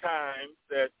countless times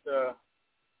that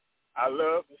I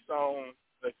love the song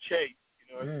The Chase.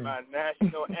 You know, it's my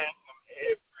national anthem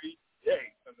every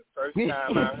day from the first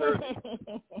time I heard it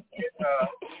in a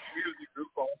music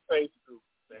group on Facebook.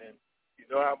 And, you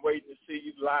know, I'm waiting to see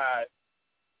you live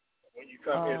when you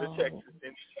come here to Texas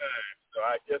anytime. So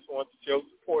I just want to show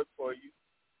support for you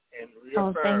and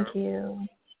reaffirm. Oh, thank you.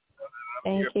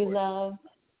 Thank you, love.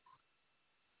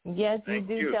 Yes, you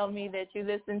do tell me that you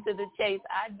listen to The Chase.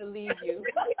 I believe you.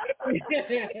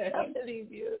 I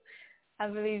believe you. I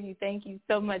believe you. Thank you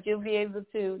so much. You'll be able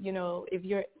to, you know, if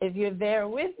you're there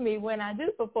with me when I do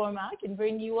perform, I can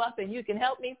bring you up and you can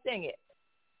help me sing it.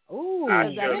 Ooh.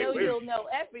 Because I know you'll know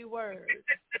every word.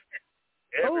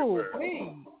 Every Ooh, word.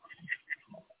 please.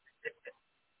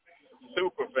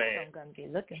 Super fan. I'm going to be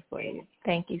looking for you.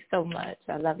 Thank you so much.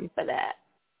 I love you for that.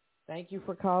 Thank you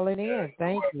for calling in.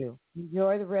 Thank you.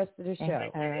 Enjoy the rest of the show.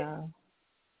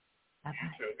 Bye-bye.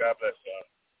 God bless you.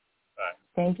 Bye.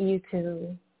 Thank you,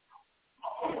 too.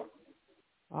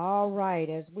 All right.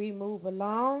 As we move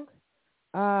along,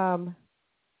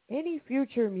 any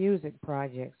future music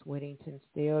projects, Whittington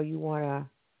Still, you want to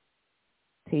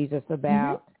tease us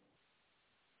about?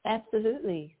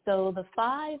 Absolutely. So the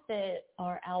 5 that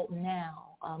are out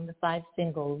now, the 5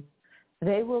 singles,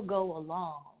 they will go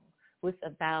along with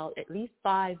about at least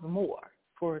 5 more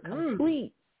for a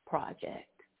complete project,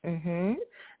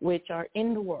 which are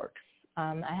in the works.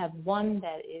 I have one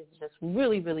that is just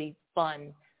really, really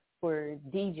fun for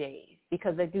DJs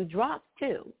because I do drops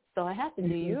too. So I have to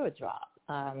do you a drop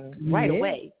right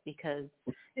away because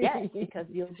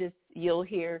you'll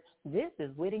hear, this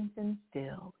is Whittington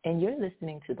Still, and you're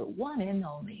listening to the one and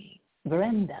only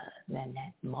Brenda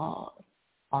Nanette Moss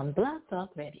on Blog Talk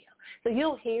Radio. So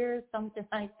you'll hear something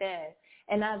like that.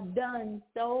 And I've done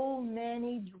so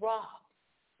many drops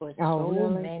for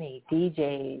many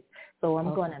DJs. So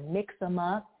I'm going to mix them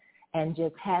up and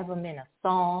just have them in a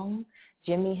song.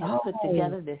 Jimmy has put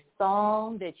together this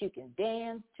song that you can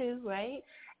dance to, right?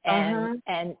 And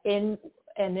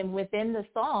then within the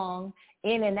song,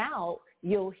 in and out,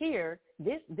 you'll hear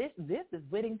this is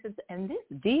Whittington and this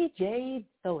DJ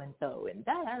so and so and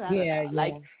da da da.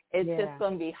 Like it's just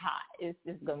gonna be hot. It's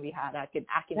just gonna be hot. I can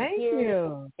hear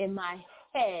it in my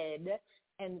head.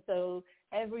 And so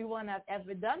everyone I've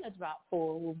ever done a drop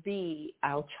for will be,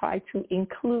 I'll try to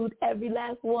include every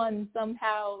last one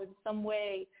somehow in some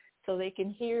way so they can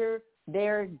hear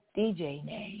their DJ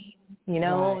name,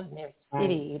 and their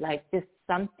city, like just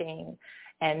something.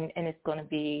 And it's going to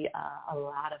be a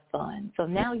lot of fun. So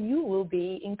now you will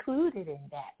be included in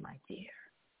that, my dear.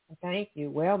 Thank you.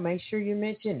 Well, make sure you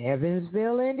mention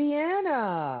Evansville,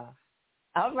 Indiana.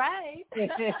 All right.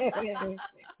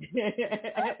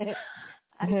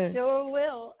 I sure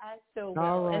will.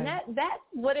 All right. And that's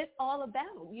what it's all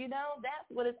about. That's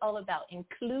what it's all about,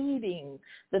 including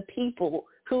the people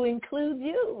who include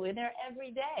you in their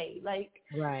everyday. Like,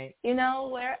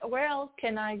 where else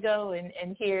can I go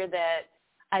and hear that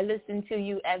I listen to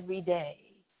you every day?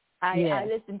 I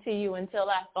listen to you until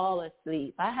I fall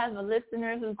asleep. I have a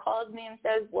listener who calls me and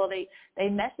says, they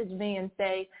message me and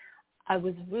say, I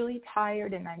was really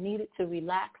tired and I needed to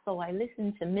relax, so I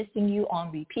listened to Missing You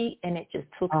on repeat, and it just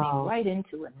took me right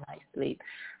into a nice sleep.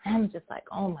 And I'm just like,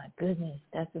 oh, my goodness,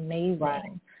 that's amazing.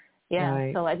 Right. Yeah,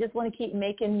 Right. So I just want to keep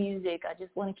making music. I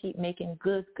just want to keep making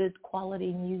good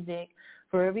quality music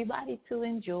for everybody to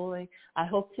enjoy. I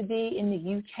hope to be in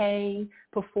the UK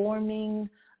performing.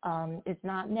 If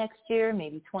not next year,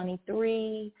 maybe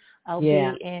 23. I'll be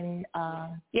in,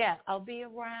 I'll be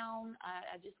around.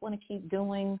 I just want to keep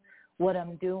doing what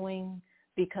I'm doing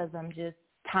because I'm just,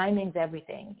 timing's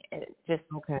everything. It just,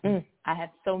 I have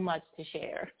so much to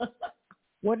share.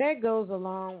 Well, that goes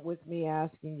along with me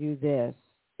asking you this.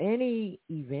 Any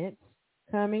events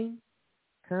coming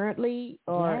currently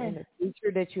or in the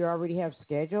future that you already have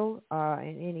scheduled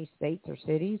in any states or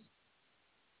cities?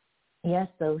 Yes,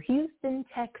 so Houston,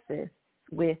 Texas,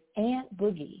 with Aunt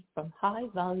Boogie from High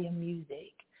Volume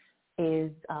Music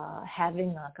is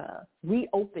having like a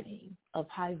reopening of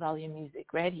High Volume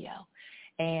Music Radio.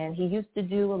 And he used to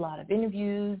do a lot of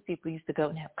interviews. People used to go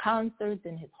and have concerts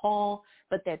in his hall,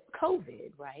 but that's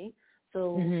COVID, right?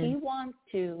 So he wants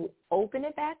to open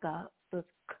it back up. So it's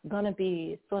going to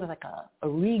be sort of like a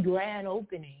re-grand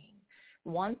opening.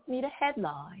 Wants me to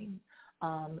headline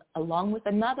along with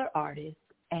another artist,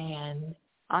 and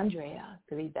Andrea, I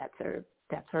believe that's her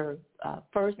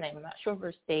first name. I'm not sure of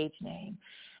her stage name.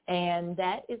 And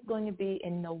that is going to be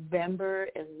in November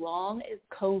as long as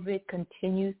COVID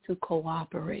continues to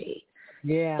cooperate.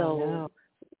 Yeah. So,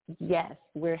 yes,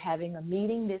 we're having a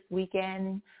meeting this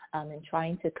weekend and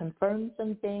trying to confirm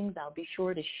some things. I'll be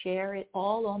sure to share it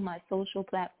all on my social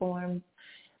platforms.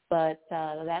 But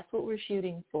that's what we're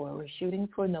shooting for. We're shooting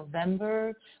for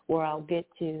November, where I'll get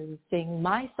to sing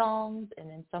my songs and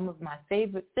then some of my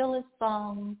favorite Phyllis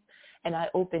songs. And I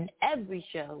open every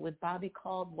show with Bobby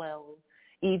Caldwell.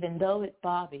 Even though it's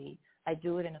Bobby, I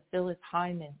do it in a Phyllis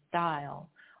Hyman style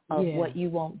of What You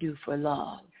Won't Do for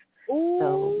Love.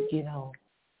 Ooh. So,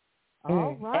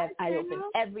 all right, I open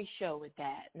every show with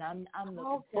that. And I'm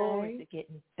looking forward to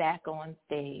getting back on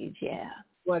stage,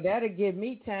 Well, that'll give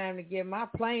me time to get my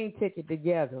plane ticket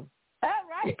together. All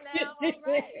right now, all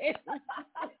right.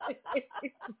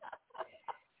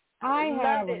 I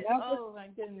have it. another. Oh my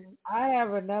goodness. I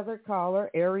have another caller,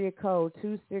 area code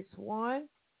 261.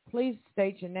 Please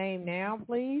state your name now,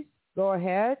 please. Go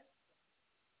ahead.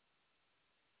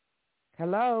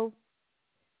 Hello.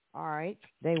 All right.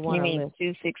 They want You to mean listen.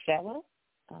 267?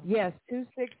 Yes,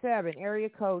 267. Area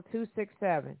code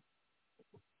 267.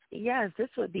 Yes, this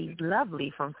would be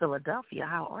Lovely from Philadelphia.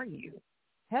 How are you?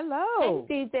 Hello.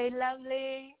 Hey, DJ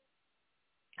Lovely.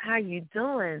 How you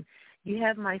doing? You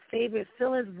have my favorite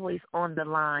Phyllis voice on the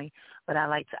line, but I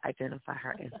like to identify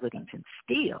her as Whittington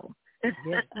Still.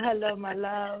 Yes. Hello, my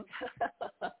love.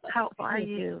 How are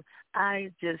you?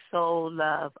 I just so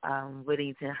love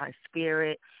Whittington, her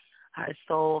spirit, her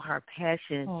soul, her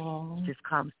passion just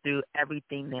comes through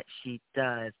everything that she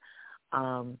does.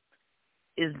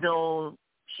 As though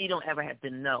she don't ever have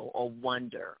to know or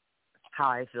wonder how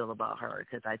I feel about her,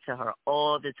 because I tell her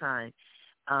all the time.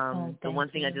 The one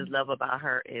thing I just love about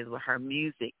her is with her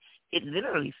music, it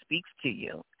literally speaks to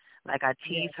you. Like I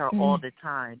tease her all the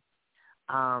time.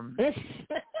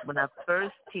 When I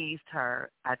first teased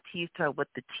her, I teased her with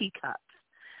the teacups.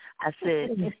 I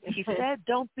said, she said,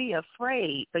 don't be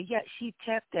afraid, but yet she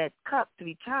tapped that cup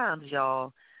 3 times,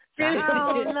 y'all. So I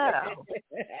don't know.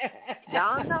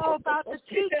 Y'all know about the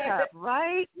teacup,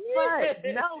 right? But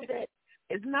know that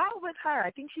it's not with her.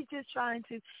 I think she's just trying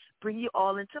to bring you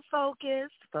all into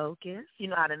focus. You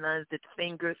know how the nuns did the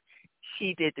fingers?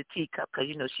 She did the teacup because,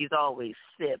 you know, she's always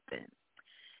sipping.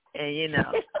 And, you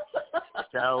know,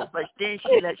 so, but then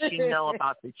she lets you know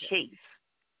about the chase.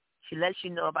 She lets you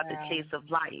know about the chase of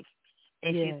life.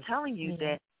 And she's telling you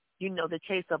that, you know, the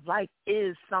chase of life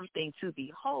is something to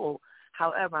behold.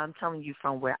 However, I'm telling you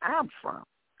from where I'm from,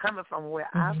 coming from where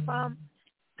I'm from,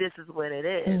 this is what it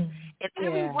is. And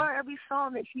every word, every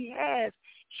song that she has,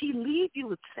 she leaves you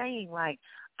with saying, like,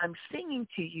 I'm singing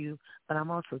to you, but I'm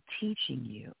also teaching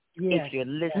you if you're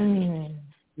listening.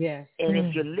 Yes. And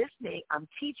if you're listening, I'm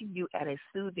teaching you at a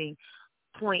soothing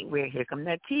point where here come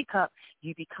that teacup,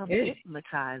 you become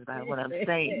hypnotized by what I'm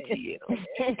saying to you.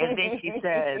 And then she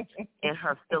says in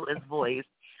her Phyllis voice,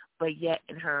 but yet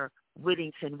in her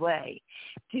Whittington way,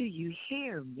 do you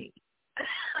hear me?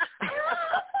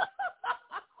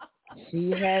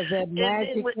 She has that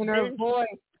magic in her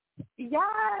voice.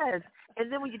 Yes.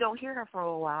 And then when you don't hear her for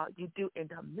a while, you do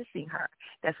end up missing her.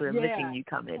 That's where missing you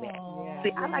come in.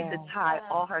 See, I like to tie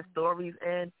all her stories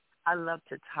in. I love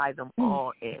to tie them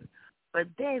all in. But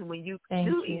then when you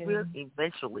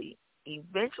eventually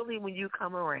when you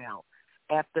come around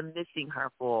after missing her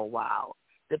for a while,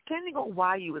 depending on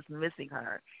why you was missing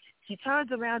her, she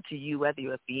turns around to you, whether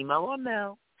you're a female or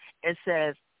male, and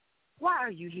says, why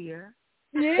are you here?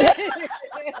 Yeah.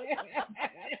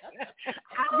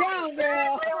 Young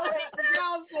girl.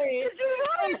 Young Did you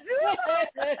really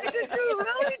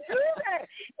do that?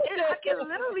 And I can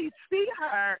literally see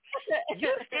her.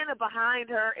 You're standing behind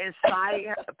her,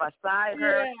 beside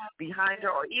her, behind her,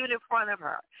 or even in front of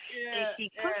her. And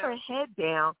she puts her head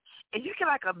down, and you can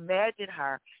like imagine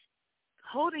her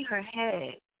holding her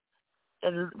head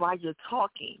and while you're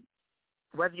talking,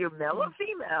 whether you're male or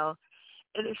female,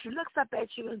 and if she looks up at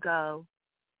you and go,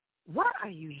 why are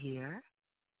you here?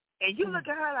 And you look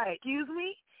at her like, excuse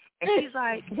me? And she's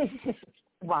like,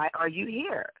 why are you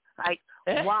here? Like,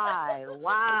 why?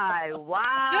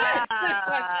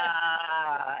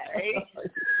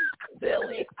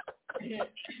 Silly.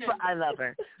 But I love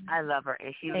her.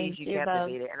 And she leaves you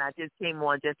captivated. And I just came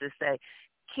on just to say,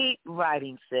 keep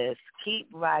writing, sis. Keep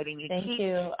writing. Thank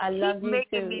you. I love you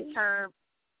too.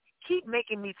 Keep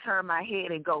making me turn my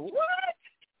head and go, what?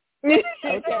 Okay,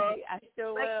 I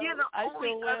sure will. Like, you're the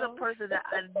only other person that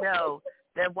I know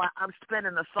that while I'm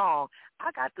spinning a song,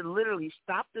 I got to literally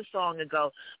stop the song and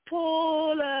go,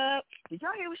 pull up. Did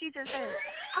y'all hear what she just said?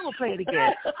 I'm going to play it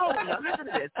again. Hold on, y'all. Listen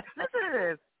to this.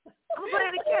 I'm going to play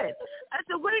it again. I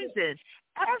said, Whittington,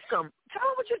 ask him. Tell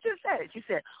him what you just said. She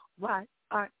said, why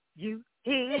are you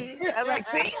here? I'm like,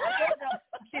 see?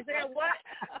 She said, what?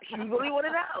 She really want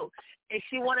to know. And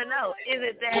she want to know, is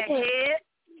it that head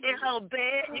in her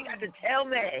bed? You got to tell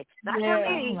me. Not tell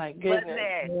me, but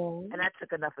that. And I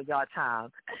took enough of y'all time.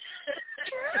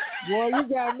 Boy, you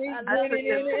got me grinning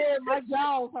in the air. My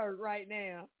jaw's hurt right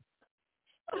now.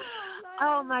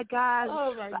 Oh, my God.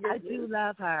 Oh, my goodness. I do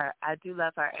love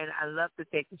her. And I love the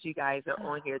fact that you guys are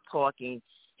on here talking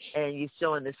and you're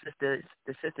showing the sister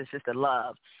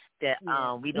love that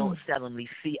we don't seldomly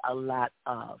see a lot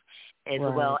of, as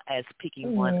well as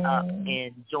picking one up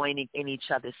and joining in each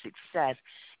other's success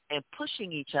and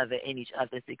pushing each other in each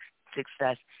other's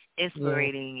success,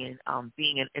 inspiring and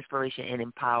being an inspiration and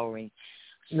empowering.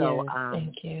 So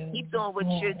thank you. Keep doing what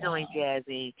you're doing,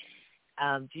 Jazzy.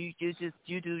 You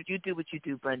do what you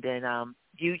do, Brenda, and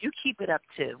you keep it up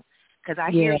too, because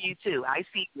I hear you too. I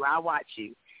see you. I watch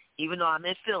you. Even though I'm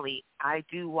in Philly, I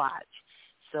do watch.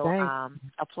 So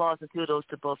applause and kudos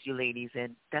to both you ladies,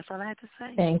 and that's all I had to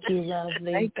say. Thank you,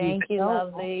 lovely. Thank you,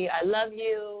 lovely. I love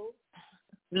you.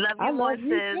 Love you more,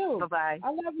 sis. Bye-bye. I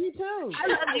love you too. I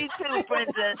love you too,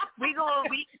 Brenda.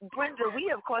 Brenda, we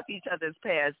have crossed each other's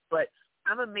paths, but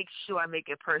I'm going to make sure I make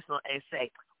it personal and say,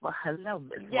 well, hello,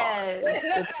 Miss Yes,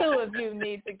 the two of you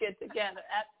need to get together.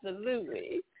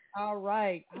 Absolutely. All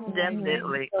right.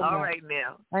 Definitely. So all right,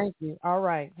 now. Thank you. All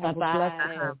right. Have Bye-bye. a blessed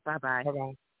day. Bye-bye.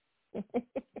 Bye-bye.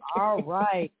 All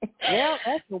right. Well,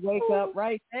 that's a wake up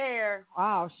right there.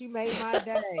 Wow, she made my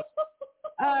day.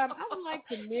 I would like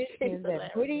to mention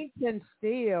that Whittington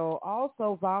Still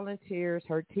also volunteers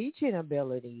her teaching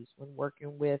abilities when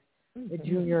working with the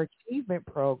Junior Achievement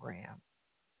Program.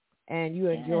 And you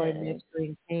enjoy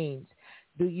mentoring teens.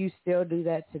 Do you still do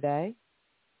that today?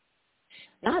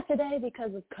 Not today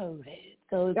because of COVID.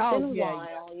 So it's been a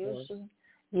while. Usually,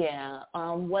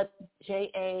 what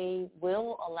JA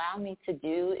will allow me to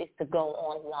do is to go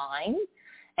online,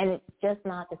 and it's just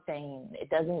not the same. It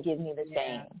doesn't give me the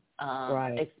same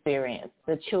experience.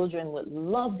 The children would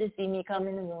love to see me come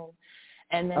in the room,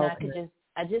 and then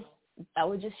I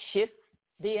would just shift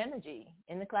the energy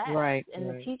in the class. Right. And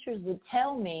the teachers would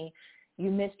tell me,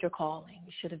 you missed your calling.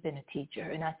 You should have been a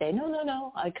teacher. And I say,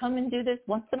 no. I come and do this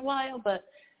once in a while, but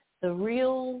the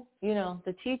real,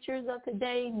 the teachers of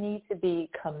today need to be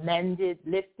commended,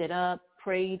 lifted up,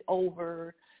 prayed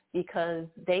over, because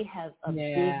they have a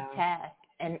big task.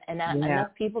 And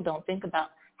enough people don't think about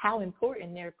how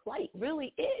important their plight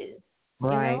really is.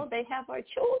 Right. They have our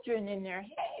children in their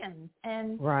hands,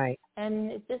 and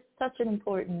it's just such an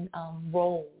important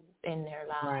role in their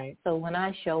lives. Right. So when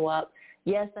I show up,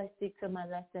 yes, I stick to my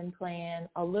lesson plan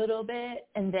a little bit,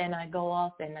 and then I go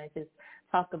off and I just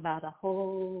talk about a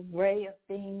whole array of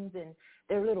things, and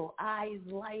their little eyes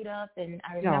light up. And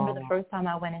I remember the first time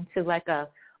I went into like a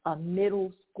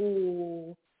middle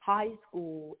school, high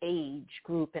school age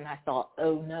group, and I thought,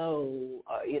 oh no,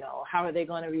 how are they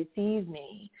going to receive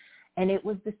me? And it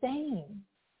was the same.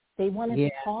 They wanted to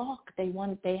talk. They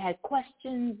had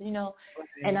questions,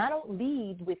 and I don't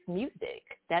lead with music.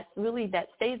 That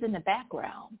stays in the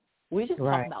background. We just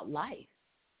talk about life.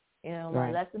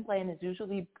 My lesson plan is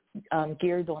usually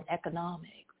geared on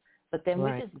economics, but then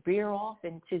we just veer off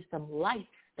into some life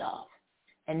stuff,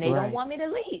 and they don't want me to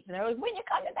leave. And they're like, when you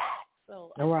coming back?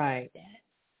 So I like that.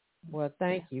 Well,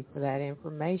 thank you for that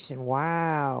information.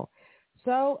 Wow.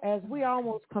 So as we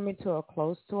almost coming to a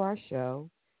close to our show,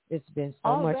 it's been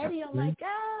so much. Already? Oh, my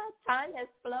God. Time has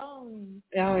flown.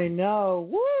 I know.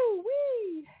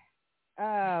 Woo-wee.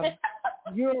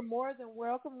 You're more than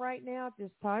welcome right now at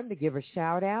this time to give a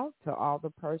shout-out to all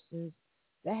the persons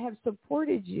that have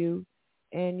supported you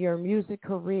in your music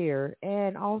career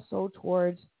and also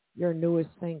towards your newest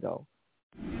single.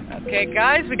 Okay,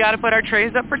 guys, we got to put our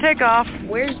trays up for takeoff.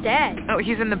 Where's Dad? Oh,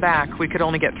 he's in the back. We could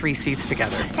only get 3 seats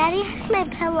together. Daddy has my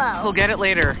pillow. We'll get it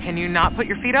later. Can you not put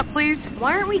your feet up, please?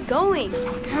 Why aren't we going?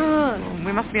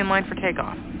 We must be in line for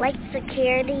takeoff. Like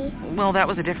security? Well, that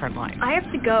was a different line. I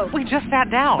have to go. We just sat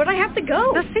down. But I have to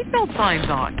go. The seatbelt sign's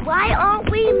on. Why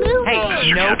aren't we moving?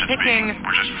 Hey, no kicking.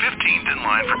 We're just 15th in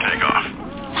line for takeoff.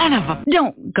 Son of a...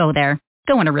 Don't go there.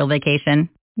 Go on a real vacation.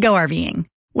 Go RVing.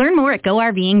 Learn more at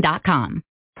GoRVing.com.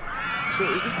 So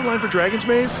is this the line for Dragon's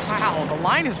Maze? Wow, the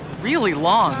line is really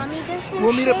long. Mommy,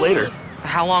 we'll meet up later.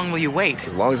 How long will you wait?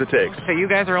 As long as it takes. So you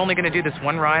guys are only going to do this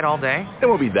one ride all day? It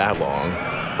won't be that long,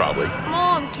 probably.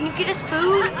 Mom, can you get us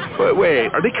food? But wait,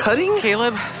 are they cutting?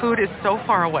 Caleb, food is so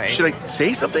far away. Should I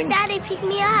say something? Daddy, pick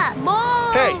me up.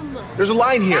 Mom! Hey, there's a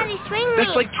line here. Daddy, swing me.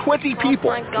 That's like 20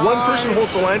 people. Oh my God. One person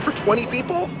holds the line for 20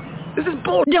 people? This is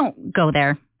bull. Don't go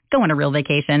there. Go on a real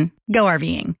vacation. Go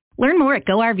RVing. Learn more at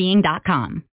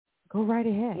GoRVing.com. Go right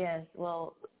ahead. Yes.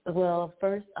 Well,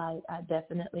 first, I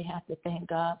definitely have to thank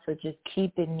God for just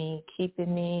keeping me,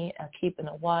 keeping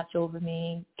a watch over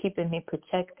me, keeping me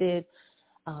protected,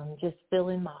 just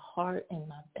filling my heart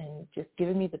and just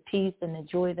giving me the peace and the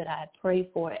joy that I pray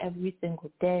for every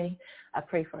single day. I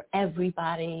pray for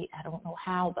everybody. I don't know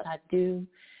how, but I do.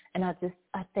 And I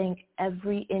thank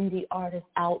every indie artist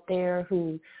out there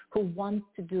who wants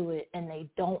to do it and they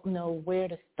don't know where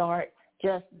to start.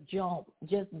 Just jump.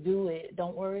 Just do it.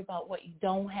 Don't worry about what you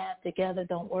don't have together.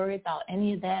 Don't worry about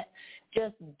any of that.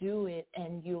 Just do it,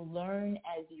 and you'll learn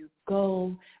as you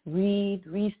go. Read,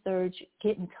 research,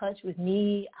 get in touch with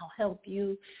me. I'll help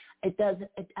you.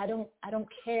 I don't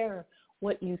care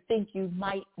what you think you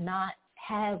might not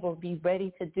have or be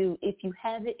ready to do. If you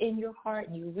have it in your heart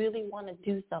and you really want to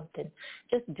do something,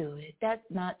 just do it. That's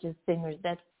not just singers.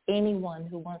 That's anyone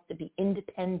who wants to be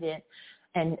independent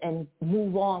and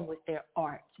move on with their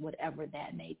arts, whatever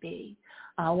that may be.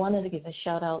 I wanted to give a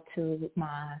shout out to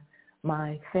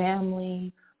my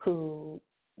family who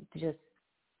just,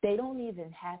 they don't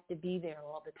even have to be there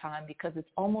all the time, because it's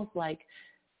almost like,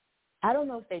 I don't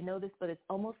know if they know this, but it's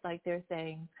almost like they're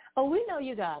saying, oh, we know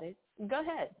you got it. Go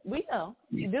ahead. We know.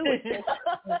 You do it.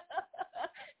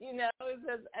 You know, it's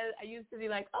just, I used to be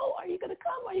like, oh, are you going to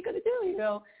come? What are you going to do? You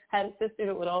know, I had a sister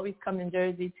that would always come in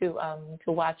Jersey to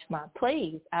watch my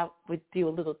plays. I would do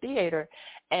a little theater.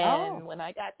 And when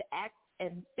I got to act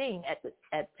and sing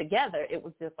at together, it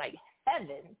was just like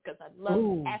heaven, because I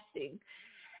love acting.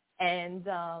 And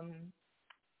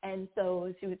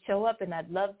so she would show up, and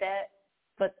I'd love that.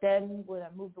 But then when I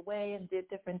moved away and did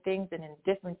different things and in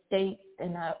different states,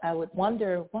 and I would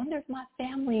wonder if my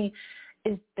family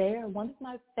is there, wonder if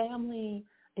my family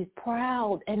is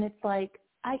proud. And it's like,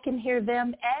 I can hear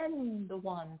them and the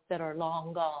ones that are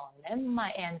long gone and my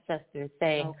ancestors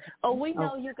saying, oh, we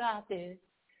know you got this.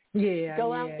 Yeah.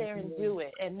 Go out there and do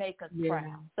it and make us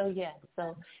proud. So,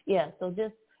 so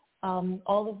just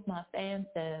all of my fans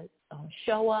that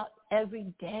show up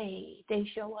every day. They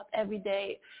show up every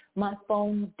day. My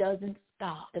phone doesn't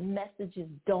stop. The messages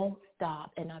don't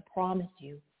stop. And I promise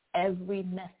you, every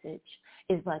message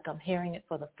is like I'm hearing it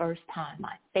for the first time.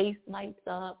 My face lights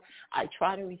up. I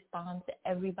try to respond to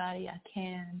everybody I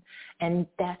can. And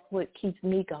that's what keeps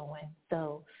me going.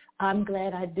 So I'm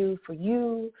glad I do for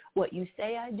you what you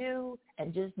say I do.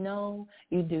 And just know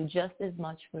you do just as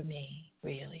much for me,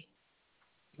 really.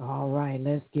 All right,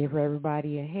 let's give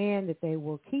everybody a hand that they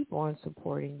will keep on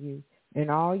supporting you in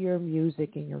all your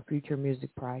music and your future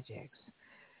music projects.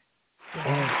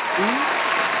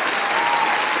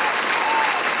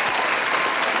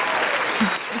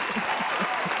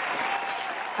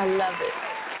 I love it.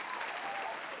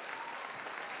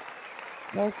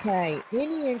 Okay,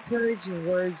 any encouraging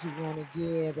words you want to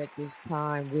give at this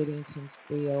time, Whittington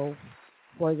Still,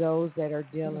 for those that are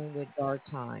dealing with dark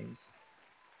times?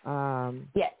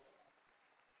 Yes.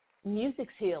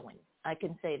 Music's healing. I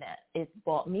can say that. It's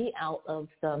brought me out of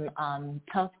some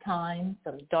tough times,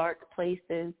 some dark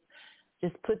places.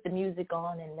 Just put the music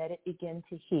on and let it begin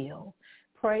to heal.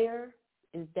 Prayer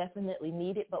is definitely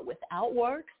needed, but without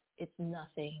works, it's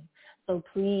nothing. So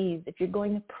please, if you're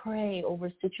going to pray over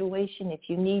a situation, if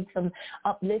you need some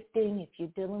uplifting, if you're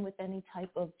dealing with any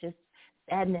type of just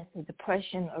sadness or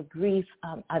depression or grief,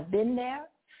 I've been there.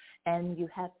 And you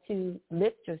have to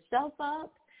lift yourself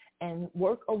up and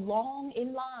work along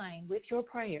in line with your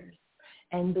prayers.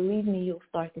 And believe me, you'll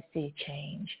start to see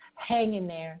change. Hang in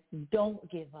there. Don't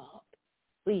give up.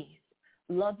 Please,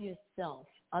 love yourself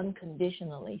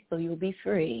unconditionally so you'll be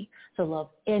free to love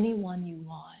anyone you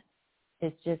want.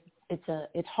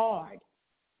 It's hard.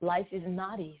 Life is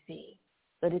not easy,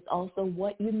 but it's also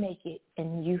what you make it,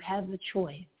 and you have a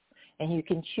choice. And you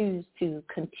can choose to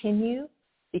continue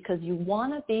because you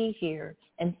want to be here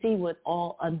and see what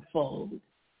all unfolds.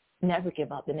 Never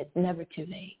give up, and it's never too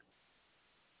late.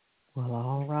 Well,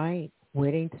 all right.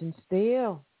 Whittington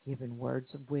Still, giving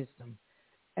words of wisdom.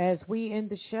 As we end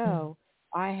the show,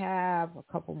 I have a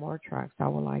couple more tracks I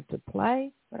would like to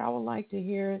play, but I would like to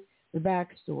hear the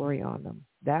backstory on them.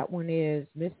 That one is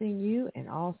Missing You, and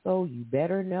also You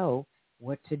Better Know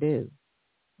What to Do.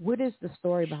 What is the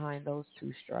story behind those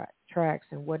two tracks,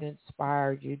 and what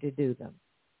inspired you to do them?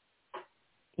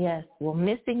 Yes. Well,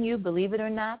 Missing You, believe it or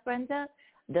not, Brenda,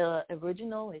 the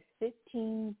original is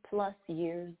 15 plus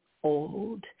years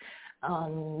old.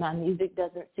 My music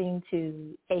doesn't seem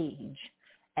to age.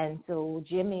 And so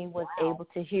Jimmy was able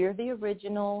to hear the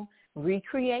original,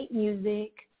 recreate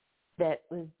music that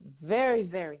was very,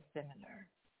 very similar.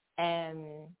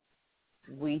 And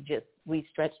we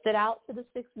stretched it out to the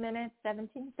 6 minutes,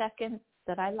 17 seconds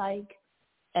that I like,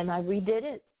 and I redid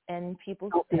it, and people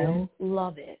still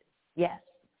love it. Yes.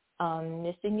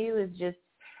 Missing You is just,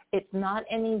 it's not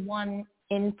anyone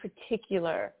in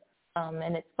particular.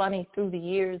 And it's funny, through the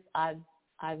years, I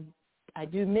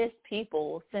do miss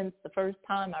people since the first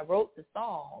time I wrote the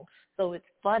song. So it's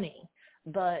funny.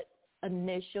 But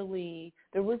initially,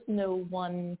 there was no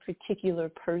one particular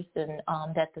person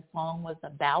that the song was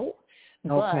about.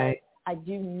 Okay. But I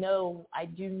do know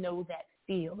that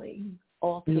feeling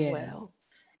all too well.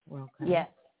 Okay. Yes.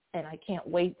 And I can't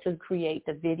wait to create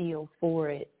the video for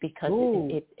it because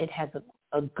it has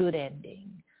a good ending.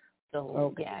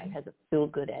 So, yeah, it has a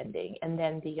feel-good ending. And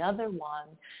then the other one,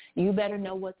 You Better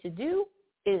Know What to Do,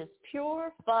 is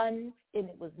pure fun, and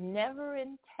it was never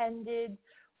intended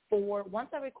for, once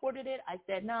I recorded it, I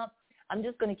said, no, I'm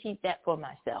just going to keep that for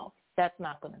myself. That's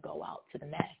not going to go out to the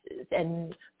masses.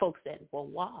 And folks said, well,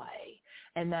 why?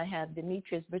 And I have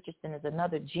Demetrius Richardson is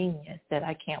another genius that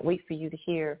I can't wait for you to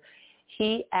hear.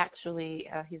 He actually,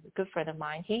 he's a good friend of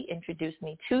mine. He introduced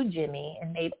me to Jimmy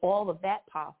and made all of that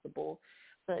possible.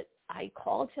 But I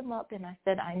called him up and I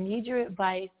said, I need your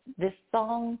advice. This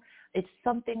song, it's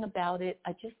something about it.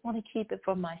 I just want to keep it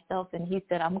for myself. And he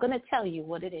said, I'm going to tell you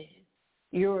what it is.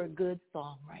 You're a good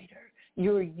songwriter.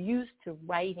 You're used to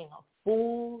writing a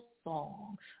full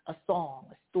song, a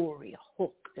story, a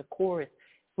hook, the chorus.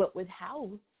 But with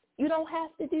house, you don't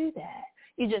have to do that.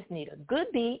 You just need a good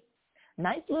beat,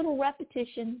 nice little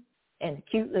repetition, and a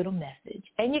cute little message.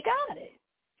 And you got it.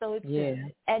 So it's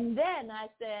good. And then I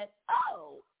said,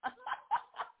 oh,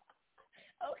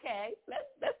 okay,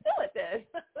 let's do it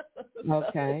then.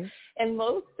 Okay. And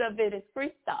most of it is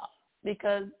freestyle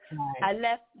because I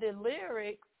left the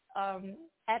lyrics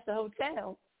at the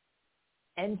hotel.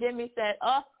 And Jimmy said,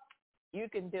 oh, you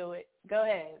can do it. Go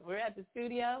ahead. We're at the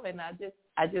studio, and I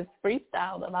just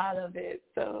freestyled a lot of it.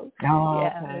 So, it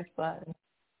was fun.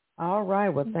 All right.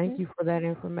 Well, thank you for that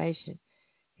information.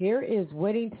 Here is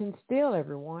Whittington Still,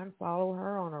 everyone. Follow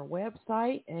her on her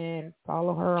website and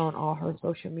follow her on all her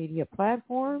social media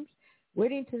platforms.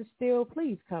 Whittington Still,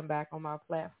 please come back on my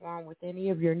platform with any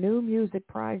of your new music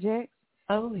projects.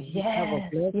 Oh, yes. Have a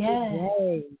blessed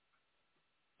day.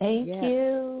 Thank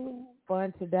you.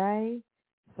 Fun today.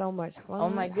 So much fun. Oh,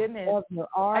 my goodness. I love your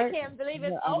art. I can't believe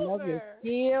it's I over. love your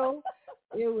skill.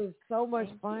 It was so much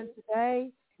fun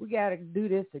today. We got to do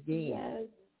this again. Yes.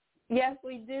 Yes,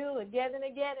 we do. Again and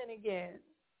again and again.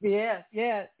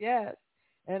 Yes.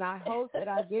 And I hope that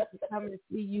I get to come and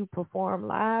see you perform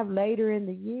live later in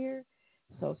the year.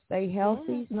 So stay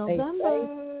healthy. Stay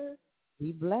November. safe.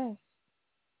 Be blessed.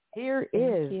 Here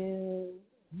is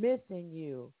Missing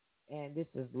You. And this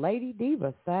is Lady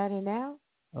Diva signing out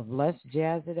of Let's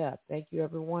Jazz It Up. Thank you,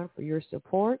 everyone, for your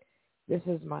support. This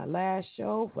is my last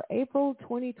show for April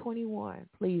 2021.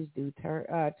 Please do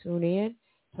tune in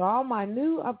to all my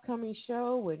new upcoming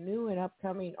show with new and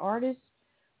upcoming artists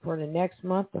for the next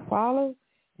month to follow.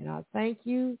 And I thank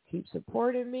you. Keep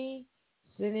supporting me.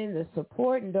 Send in the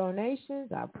support and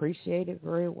donations. I appreciate it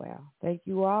very well. Thank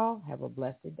you all. Have a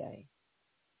blessed day.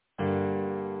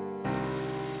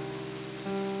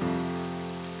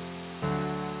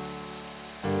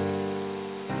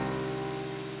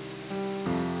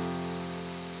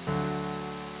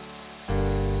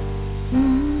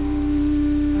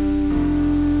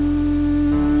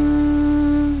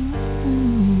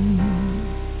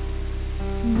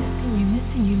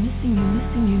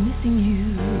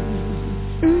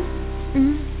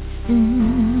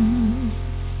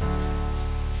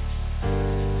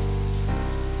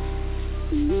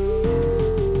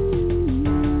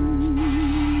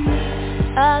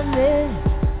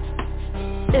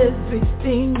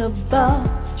 Everything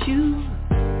about you,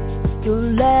 your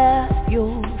laugh,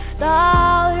 your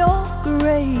style, your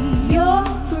grace,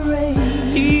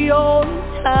 the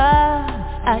only time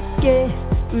I get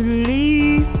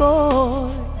relief for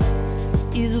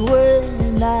is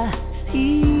when I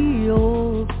see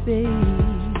your face.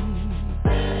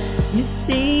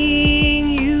 Missing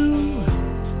you,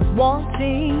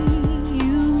 wanting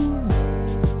you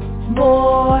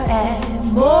more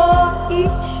and more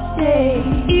each day.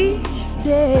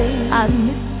 I'm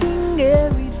missing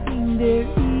everything there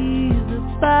is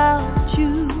about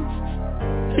you.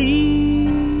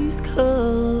 Please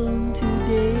come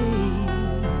today.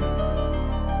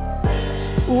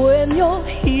 When you're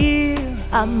here,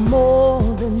 I'm more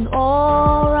than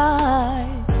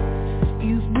alright.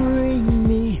 You bring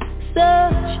me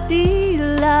such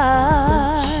delight.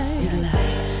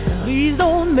 Please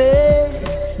don't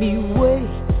make me wait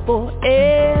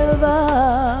forever.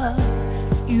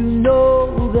 You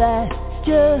know that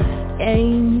just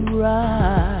ain't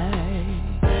right.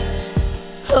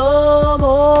 Come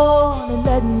on and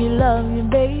let me love you,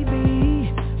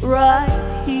 baby,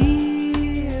 right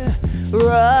here,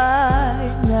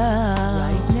 right now.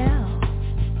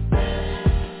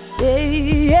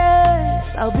 Yes,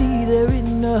 I'll be there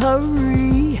in a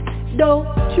hurry. Don't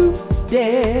you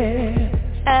dare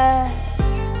ask.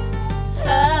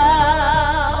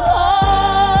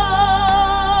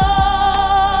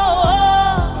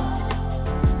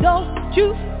 Don't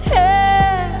you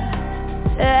dare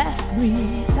ask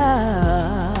me how.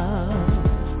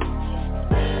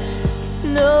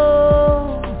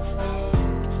 No,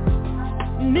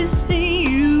 missing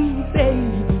you,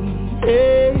 baby,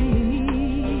 hey,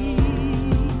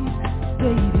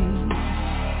 baby.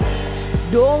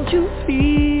 Don't you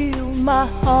feel my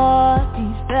heart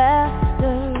beat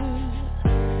faster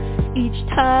each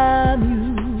time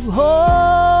you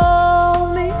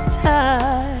hold me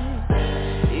tight.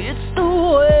 It's the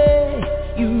way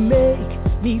you make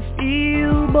me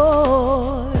feel,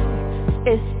 boy,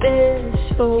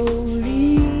 especially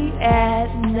at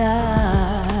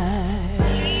night.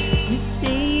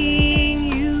 Missing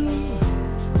you,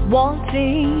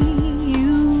 wanting you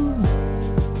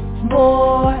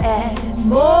more and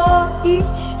more each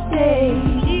day.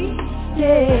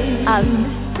 I'm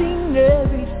missing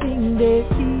everything there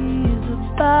is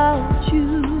about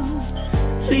you.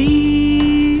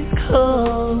 Please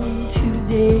come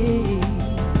today.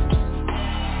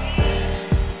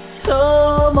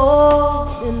 Come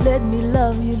on and let me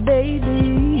love you,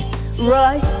 baby,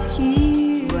 right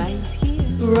here,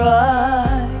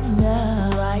 right now.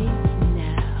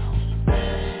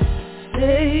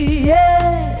 Say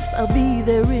yes, I'll be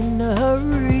there in a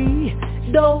hurry.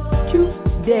 Don't you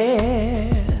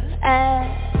dare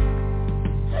ask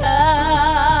how.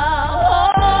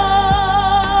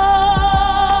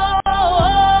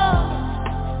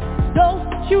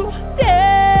 Don't you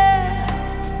dare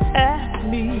ask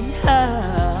me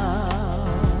how.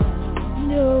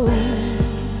 No.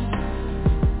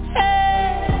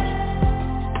 Hey,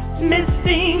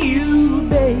 missing you,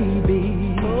 baby.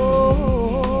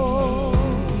 Oh,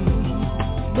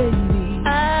 baby.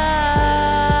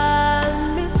 I'm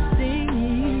missing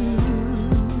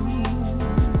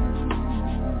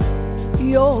you.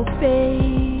 Your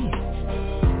face,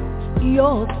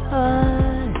 your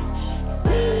touch.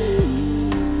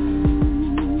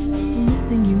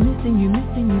 Missing you, missing you,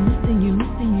 missing you, missing you,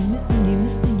 missing you, missing you,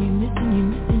 missing you, missing you,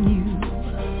 missing you.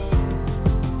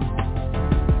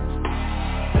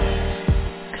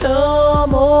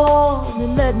 Come on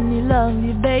and let me love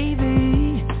you,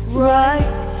 baby,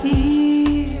 right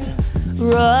here,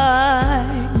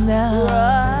 right now.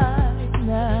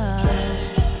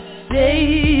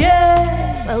 Say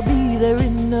yes, I'll be there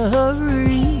in a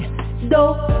hurry.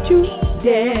 Don't you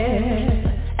dare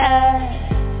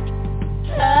ask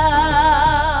how.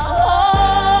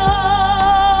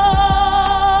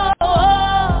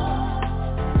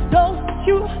 Don't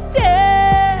you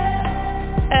dare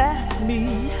ask me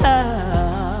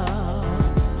how,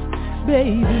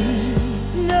 baby.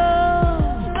 No,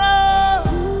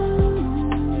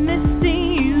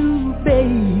 missing you,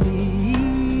 baby.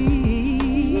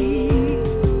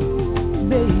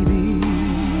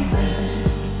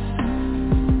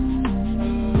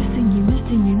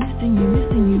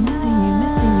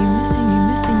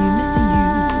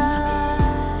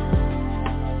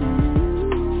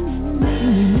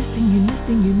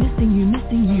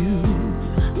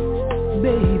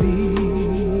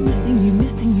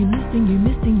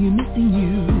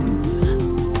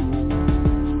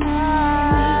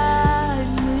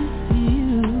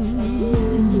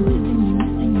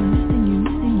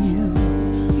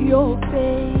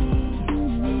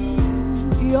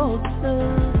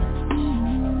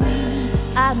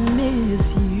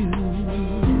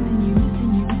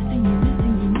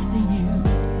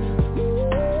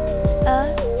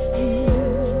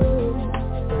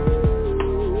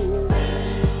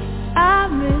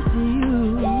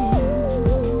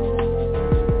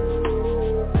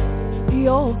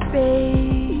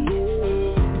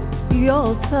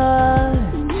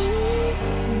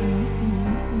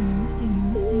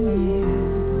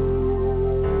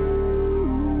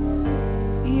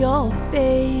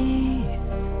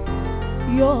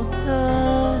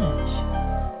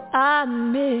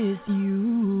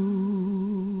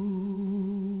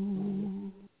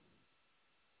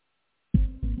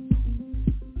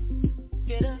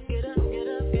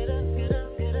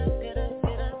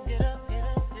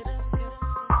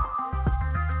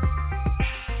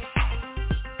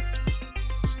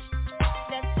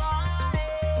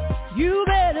 You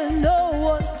better know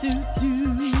what to do.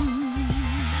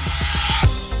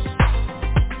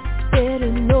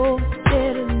 Better know it.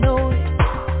 Better know it.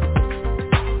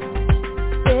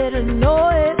 Better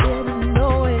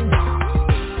know it.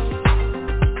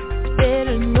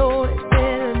 Better know it.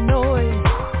 Better know it.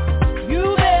 You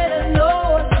better know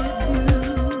what to do.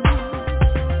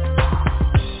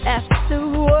 After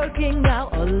working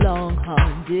out a long,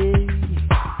 hard day,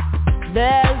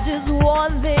 there's just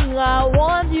one thing I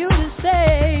want you to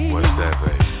say. What's that,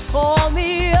 baby? Call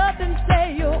me up and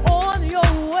say you're on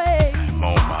your way. I'm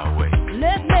on my way.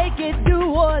 Let's make it do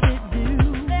what it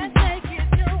do. Let's make it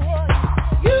do what it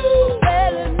do. You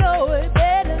better know it,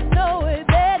 better know it,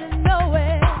 better know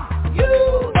it.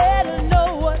 You better know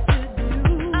what to do.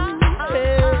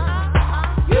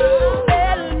 You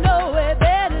better know it,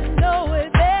 better know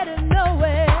it, better know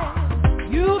it.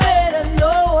 You better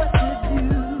know what to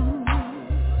do.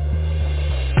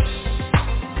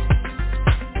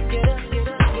 Get up, get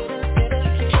up, get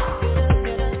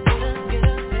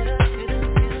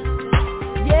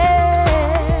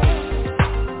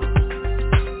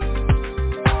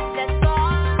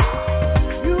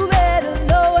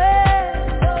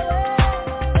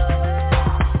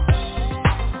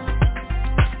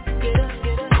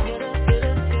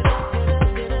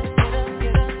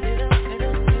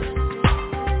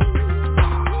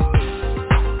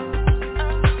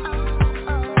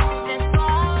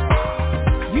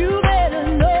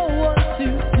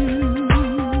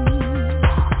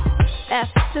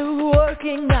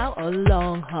a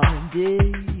long, hard day.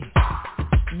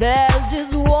 There's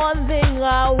just one thing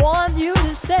I want you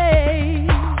to say.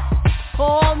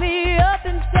 Call me up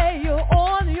and say you're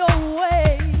on your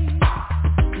way.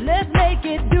 Let's make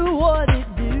it do what it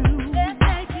do. Let's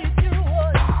make it do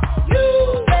what it do.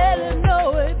 You better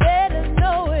know it, better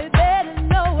know it, better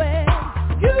know it.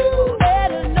 You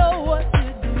better know what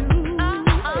to do.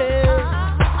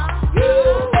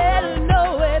 You better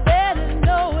know it, better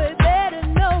know it, better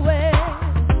know it.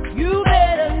 You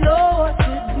better know what to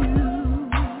do.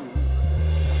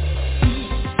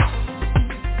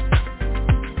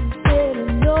 Better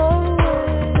know it.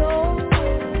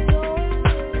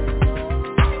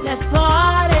 Let's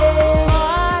party.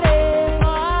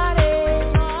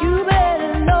 You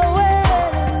better know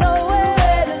it, know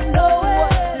it, know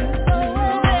what to do.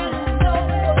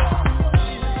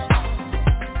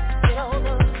 Get on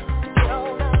up, get on up, get on up, get on up, get on up, get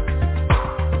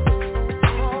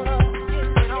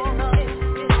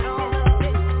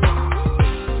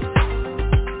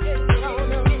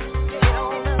on up, get on up.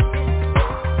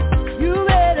 You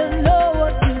better know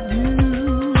what to do.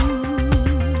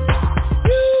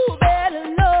 You better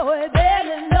know it,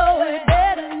 better know it,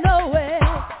 better know it.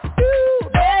 You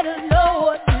better know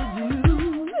what to do.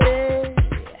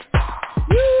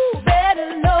 You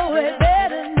better know it,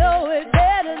 better know it,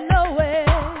 better know it.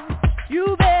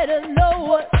 You better know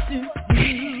what to do.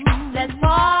 Let's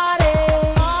party.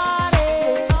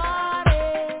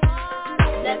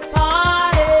 Let's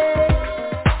party.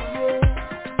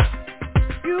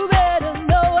 You better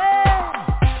know it.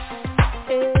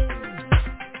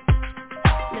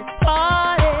 Let's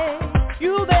party.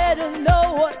 You better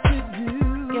know what to do.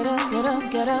 Get up, get up,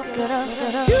 get up, get up,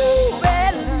 get up. You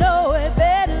better know it,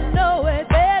 better know it,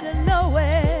 better know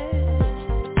it.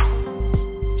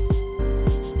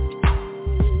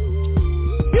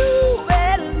 You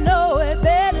better know it,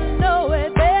 better know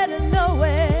it, better know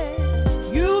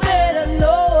it. You better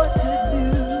know what to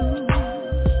do.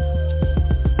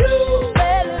 You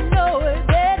better know it,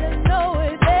 better know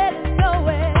it, better know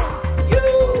it.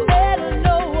 You better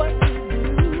know what to do.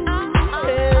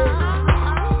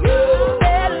 You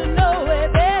better know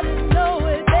it, better know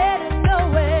it, better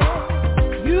know it.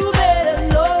 You better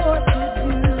know what to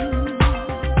do.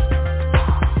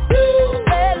 You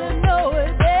better know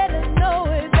it, better know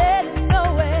it, better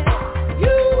know it.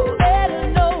 You better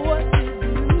know what to do.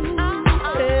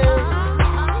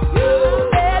 You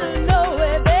better know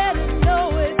it, better know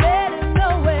it, better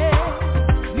know it.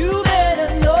 You better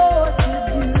know what to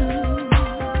do.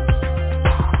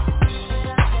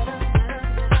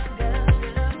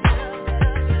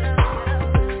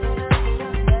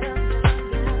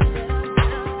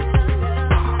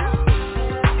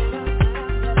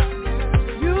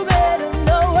 You better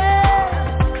know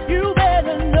it. You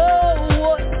better know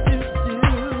what to do.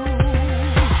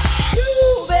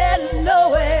 You better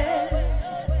know it.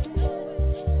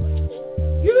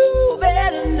 You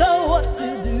better know what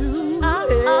to do.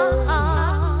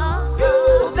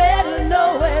 You better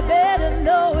know it, better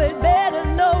know it, better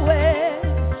know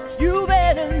it. You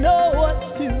better know what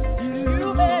to do.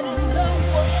 You better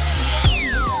know what to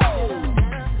do.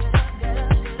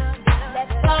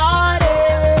 Let's party.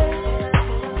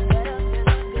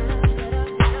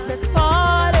 Let's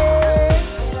party.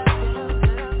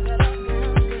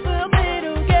 We'll be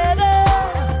together.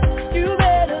 You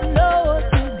better know what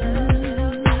to do.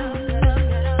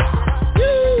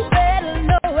 You better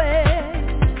know it.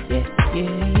 Yeah,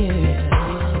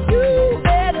 yeah. You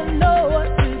better know what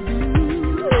to do.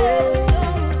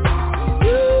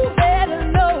 You better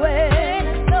know it.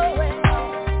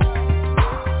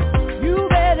 You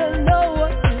better know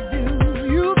what to do.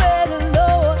 You better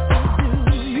know what to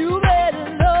do. You better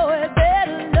know it,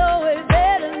 better know it,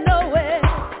 better know it.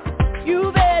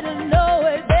 You better know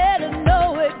it, better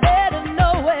know it, better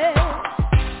know it.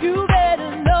 You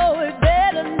better know it,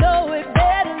 better know it,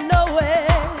 better know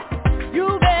it.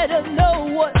 You better know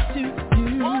what to do.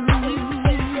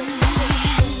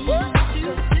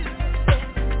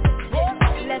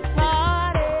 Let's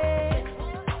party.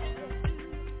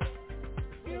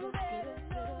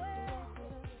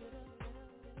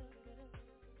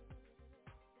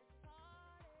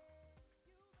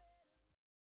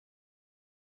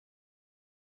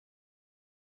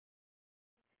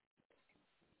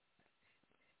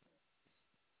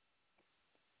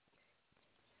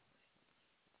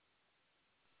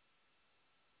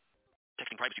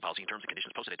 Texting privacy policy and terms and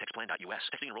conditions posted at textplan.us.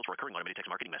 Texting enrolls for recurring automated text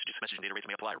marketing messages. Message and data rates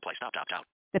may apply. Reply stop, opt out.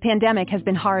 The pandemic has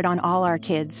been hard on all our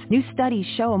kids. New studies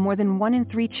show more than 1 in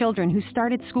 3 children who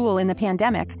started school in the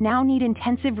pandemic now need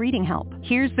intensive reading help.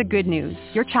 Here's the good news.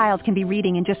 Your child can be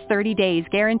reading in just 30 days,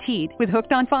 guaranteed, with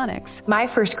Hooked on Phonics.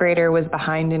 My first grader was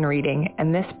behind in reading,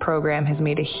 and this program has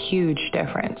made a huge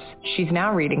difference. She's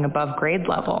now reading above grade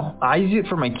level. I use it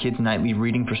for my kids' nightly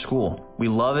reading for school. We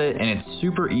love it, and it's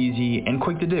super easy and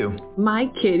quick to do. My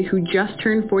kid, who just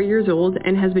turned 4 years old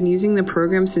and has been using the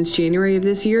program since January of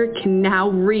this year, can now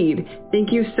read.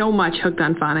 Thank you so much, Hooked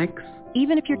on Phonics.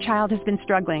 Even if your child has been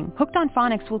struggling, Hooked on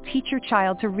Phonics will teach your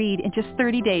child to read in just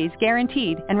 30 days,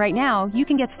 guaranteed. And right now, you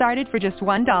can get started for just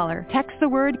 $1. Text the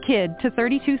word KID to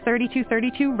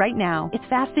 323232 right now. It's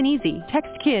fast and easy. Text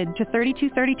KID to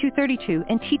 323232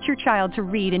 and teach your child to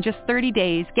read in just 30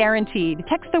 days, guaranteed.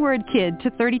 Text the word KID to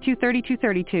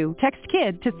 323232. Text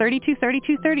KID to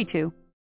 323232.